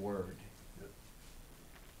us his word.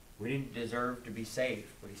 We didn't deserve to be saved,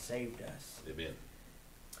 but he saved us. Amen.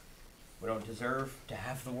 We don't deserve to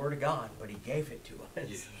have the Word of God, but He gave it to us.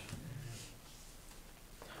 Yes.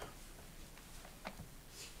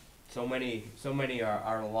 So many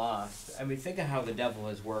are lost. I mean, think of how the devil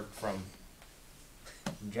has worked from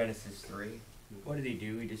Genesis 3. What did he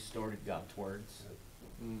do? He distorted God's words.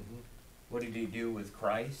 What did he do with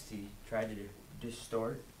Christ? He tried to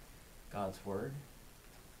distort God's word.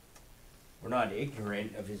 We're not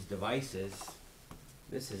ignorant of his devices.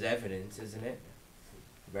 This is evidence, isn't it?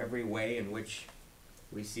 Of every way in which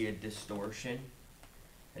we see a distortion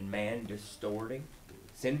and man distorting,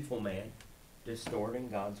 sinful man distorting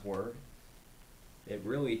God's word. It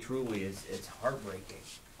really, truly is, it's heartbreaking.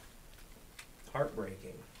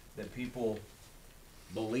 Heartbreaking that people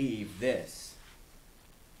believe this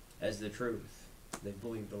as the truth. They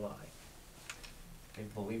believed a lie. They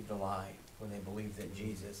believed a lie when they believed that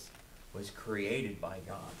Jesus was created by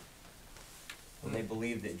God. When they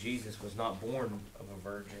believed that Jesus was not born of a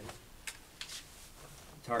virgin.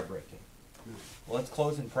 It's heartbreaking. Well, let's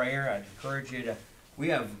close in prayer. I'd encourage you to,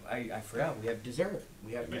 I forgot, we have dessert.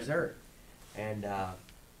 We have dessert. And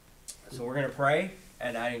so we're going to pray,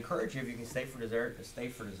 and I encourage you, if you can stay for dessert, to stay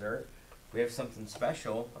for dessert. We have something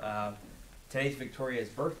special. Today's Victoria's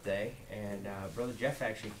birthday, and Brother Jeff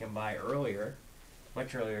actually came by earlier,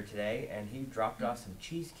 much earlier today, and he dropped off some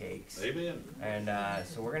cheesecakes. Amen. And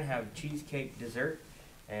so we're going to have cheesecake dessert,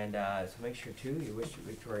 and so make sure, too, you wish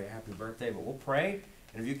Victoria a happy birthday. But we'll pray,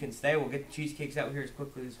 and if you can stay, we'll get the cheesecakes out here as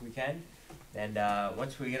quickly as we can. And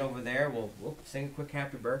once we get over there, we'll sing a quick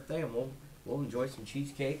happy birthday, and we'll enjoy some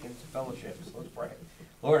cheesecake and some fellowship. So let's pray.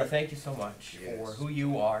 Lord, I thank you so much for who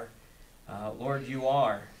you are. Lord, you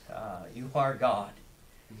are God.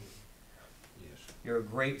 Yes. You're a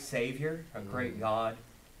great Savior, a great God.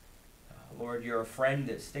 Lord, you're a friend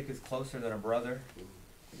that sticketh closer than a brother.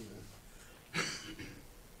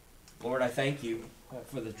 Lord, I thank you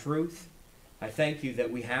for the truth. I thank you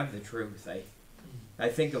that we have the truth. I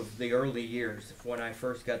think of the early years of when I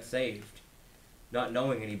first got saved, not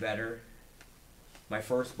knowing any better. My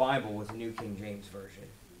first Bible was a New King James Version.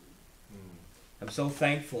 I'm so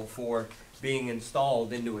thankful for being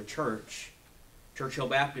installed into a church, Churchill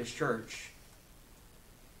Baptist Church,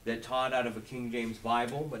 that taught out of a King James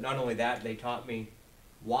Bible. But not only that, they taught me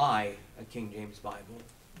why a King James Bible.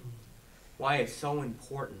 Why it's so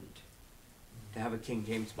important to have a King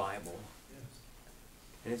James Bible.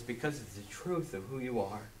 And it's because it's the truth of who you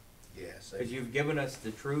are. Yes. Because you've given us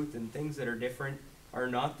the truth, and things that are different are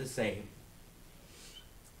not the same.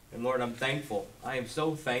 And Lord, I'm thankful. I am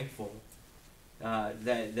so thankful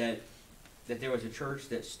that there was a church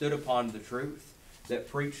that stood upon the truth, that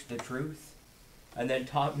preached the truth, and then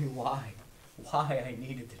taught me why I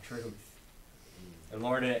needed the truth. And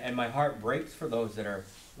Lord, and my heart breaks for those that are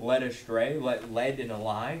led astray, led in a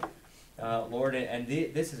lie. Lord, and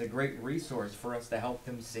this is a great resource for us to help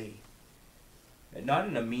them see. And not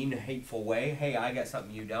in a mean, hateful way, hey, I got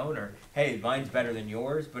something you don't, or hey, mine's better than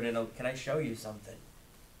yours, but can I show you something?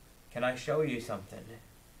 Can I show you something?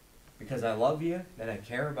 Because I love you, and I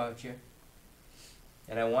care about you,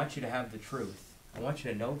 and I want you to have the truth. I want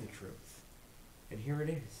you to know the truth. And here it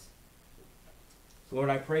is. So Lord,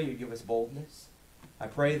 I pray you give us boldness. I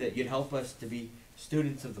pray that you'd help us to be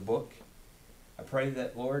students of the book. I pray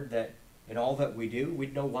that, Lord, that in all that we do,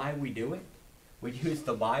 we'd know why we do it. We'd use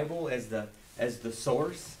the Bible as the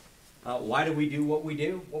source. Why do we do what we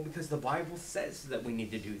do? Well, because the Bible says that we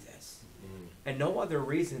need to do this. And no other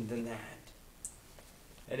reason than that.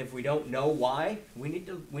 And if we don't know why, we need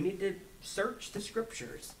to search the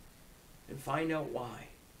Scriptures and find out why.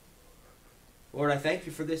 Lord, I thank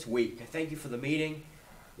you for this week. I thank you for the meeting.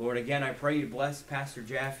 Lord, again, I pray you bless Pastor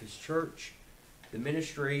Jeff, his church, the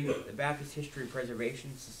ministry, the Baptist History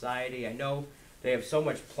Preservation Society. I know they have so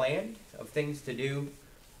much planned of things to do,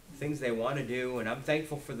 things they want to do, and I'm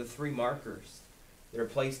thankful for the 3 markers that are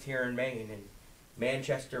placed here in Maine. In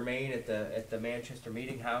Manchester, Maine, at the Manchester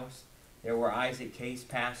Meeting House, there where Isaac Case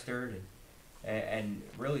pastored and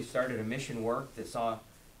really started a mission work that saw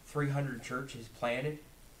 300 churches planted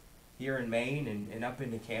here in Maine and up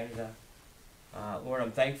into Canada. Lord,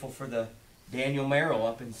 I'm thankful for the Daniel Merrill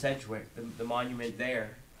up in Sedgwick, the monument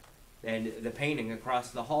there, and the painting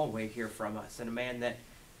across the hallway here from us, and a man that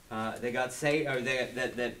they got saved, or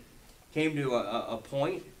that came to a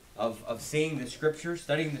point of seeing the Scriptures,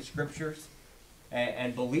 studying the Scriptures,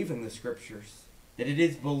 and believing the Scriptures, that it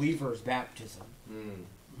is believers' baptism. And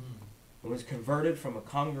was converted from a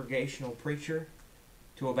congregational preacher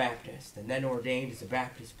to a Baptist, and then ordained as a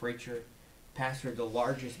Baptist preacher, pastored the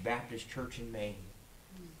largest Baptist church in Maine,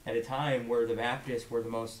 at a time where the Baptists were the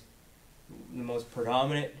most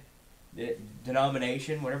predominant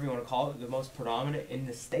denomination, whatever you want to call it, the most predominant in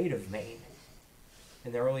the state of Maine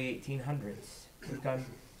in the early 1800s.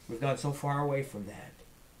 We've gone so far away from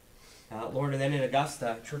that. Lord, and then in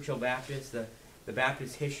Augusta, Churchill Baptist, the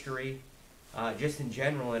Baptist history, just in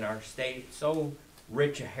general in our state, so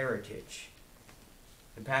rich a heritage.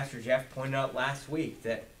 And Pastor Jeff pointed out last week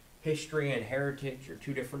that history and heritage are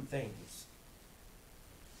two different things.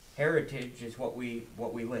 Heritage is what we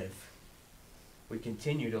live. We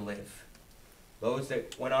continue to live. Those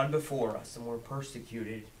that went on before us and were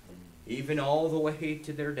persecuted, even all the way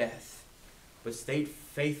to their death, but stayed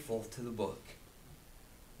faithful to the book.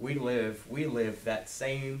 We live that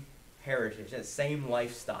same heritage, that same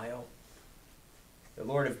lifestyle. The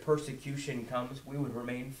Lord, if persecution comes, we would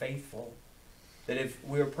remain faithful. That if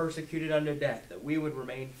we were persecuted unto death, that we would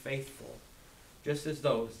remain faithful, just as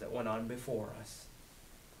those that went on before us.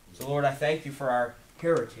 So Lord, I thank you for our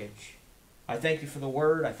heritage. I thank you for the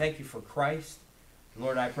Word. I thank you for Christ. And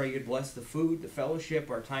Lord, I pray you'd bless the food, the fellowship,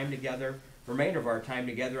 our time together, the remainder of our time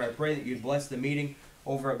together. I pray that you'd bless the meeting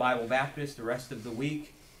over at Bible Baptist the rest of the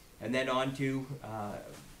week, and then on to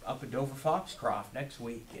up at Dover Foxcroft next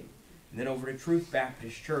week, and then over to Truth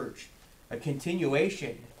Baptist Church, a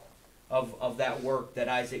continuation of that work that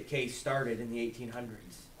Isaac Case started in the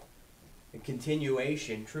 1800s. A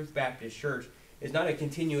continuation. Truth Baptist Church is not a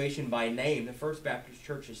continuation by name. The First Baptist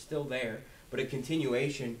Church is still there, but a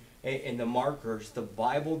continuation in the markers, the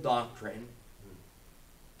Bible doctrine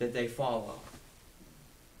that they follow.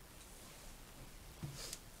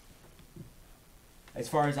 As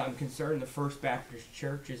far as I'm concerned, the First Baptist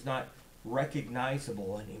Church is not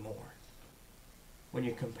recognizable anymore when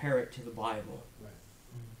you compare it to the Bible. Right.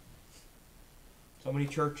 So many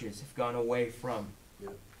churches have gone away from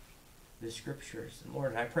Yep. the Scriptures. And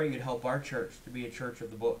Lord, I pray you'd help our church to be a church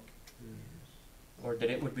of the book. Lord,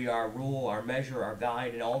 that it would be our rule, our measure, our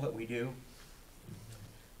guide in all that we do.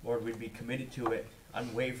 Lord, we'd be committed to it,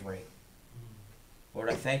 unwavering. Lord,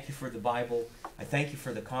 I thank you for the Bible. I thank you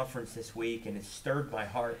for the conference this week, and it stirred my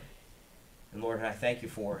heart. And Lord, I thank you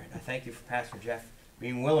for it. I thank you for Pastor Jeff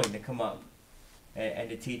being willing to come up and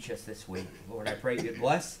to teach us this week. Lord, I pray you'd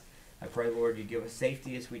bless. I pray, Lord, you give us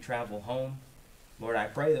safety as we travel home. Lord, I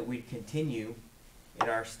pray that we continue in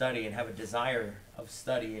our study and have a desire of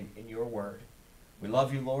study in your word. We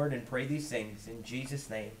love you, Lord, and pray these things in Jesus'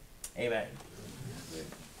 name. Amen.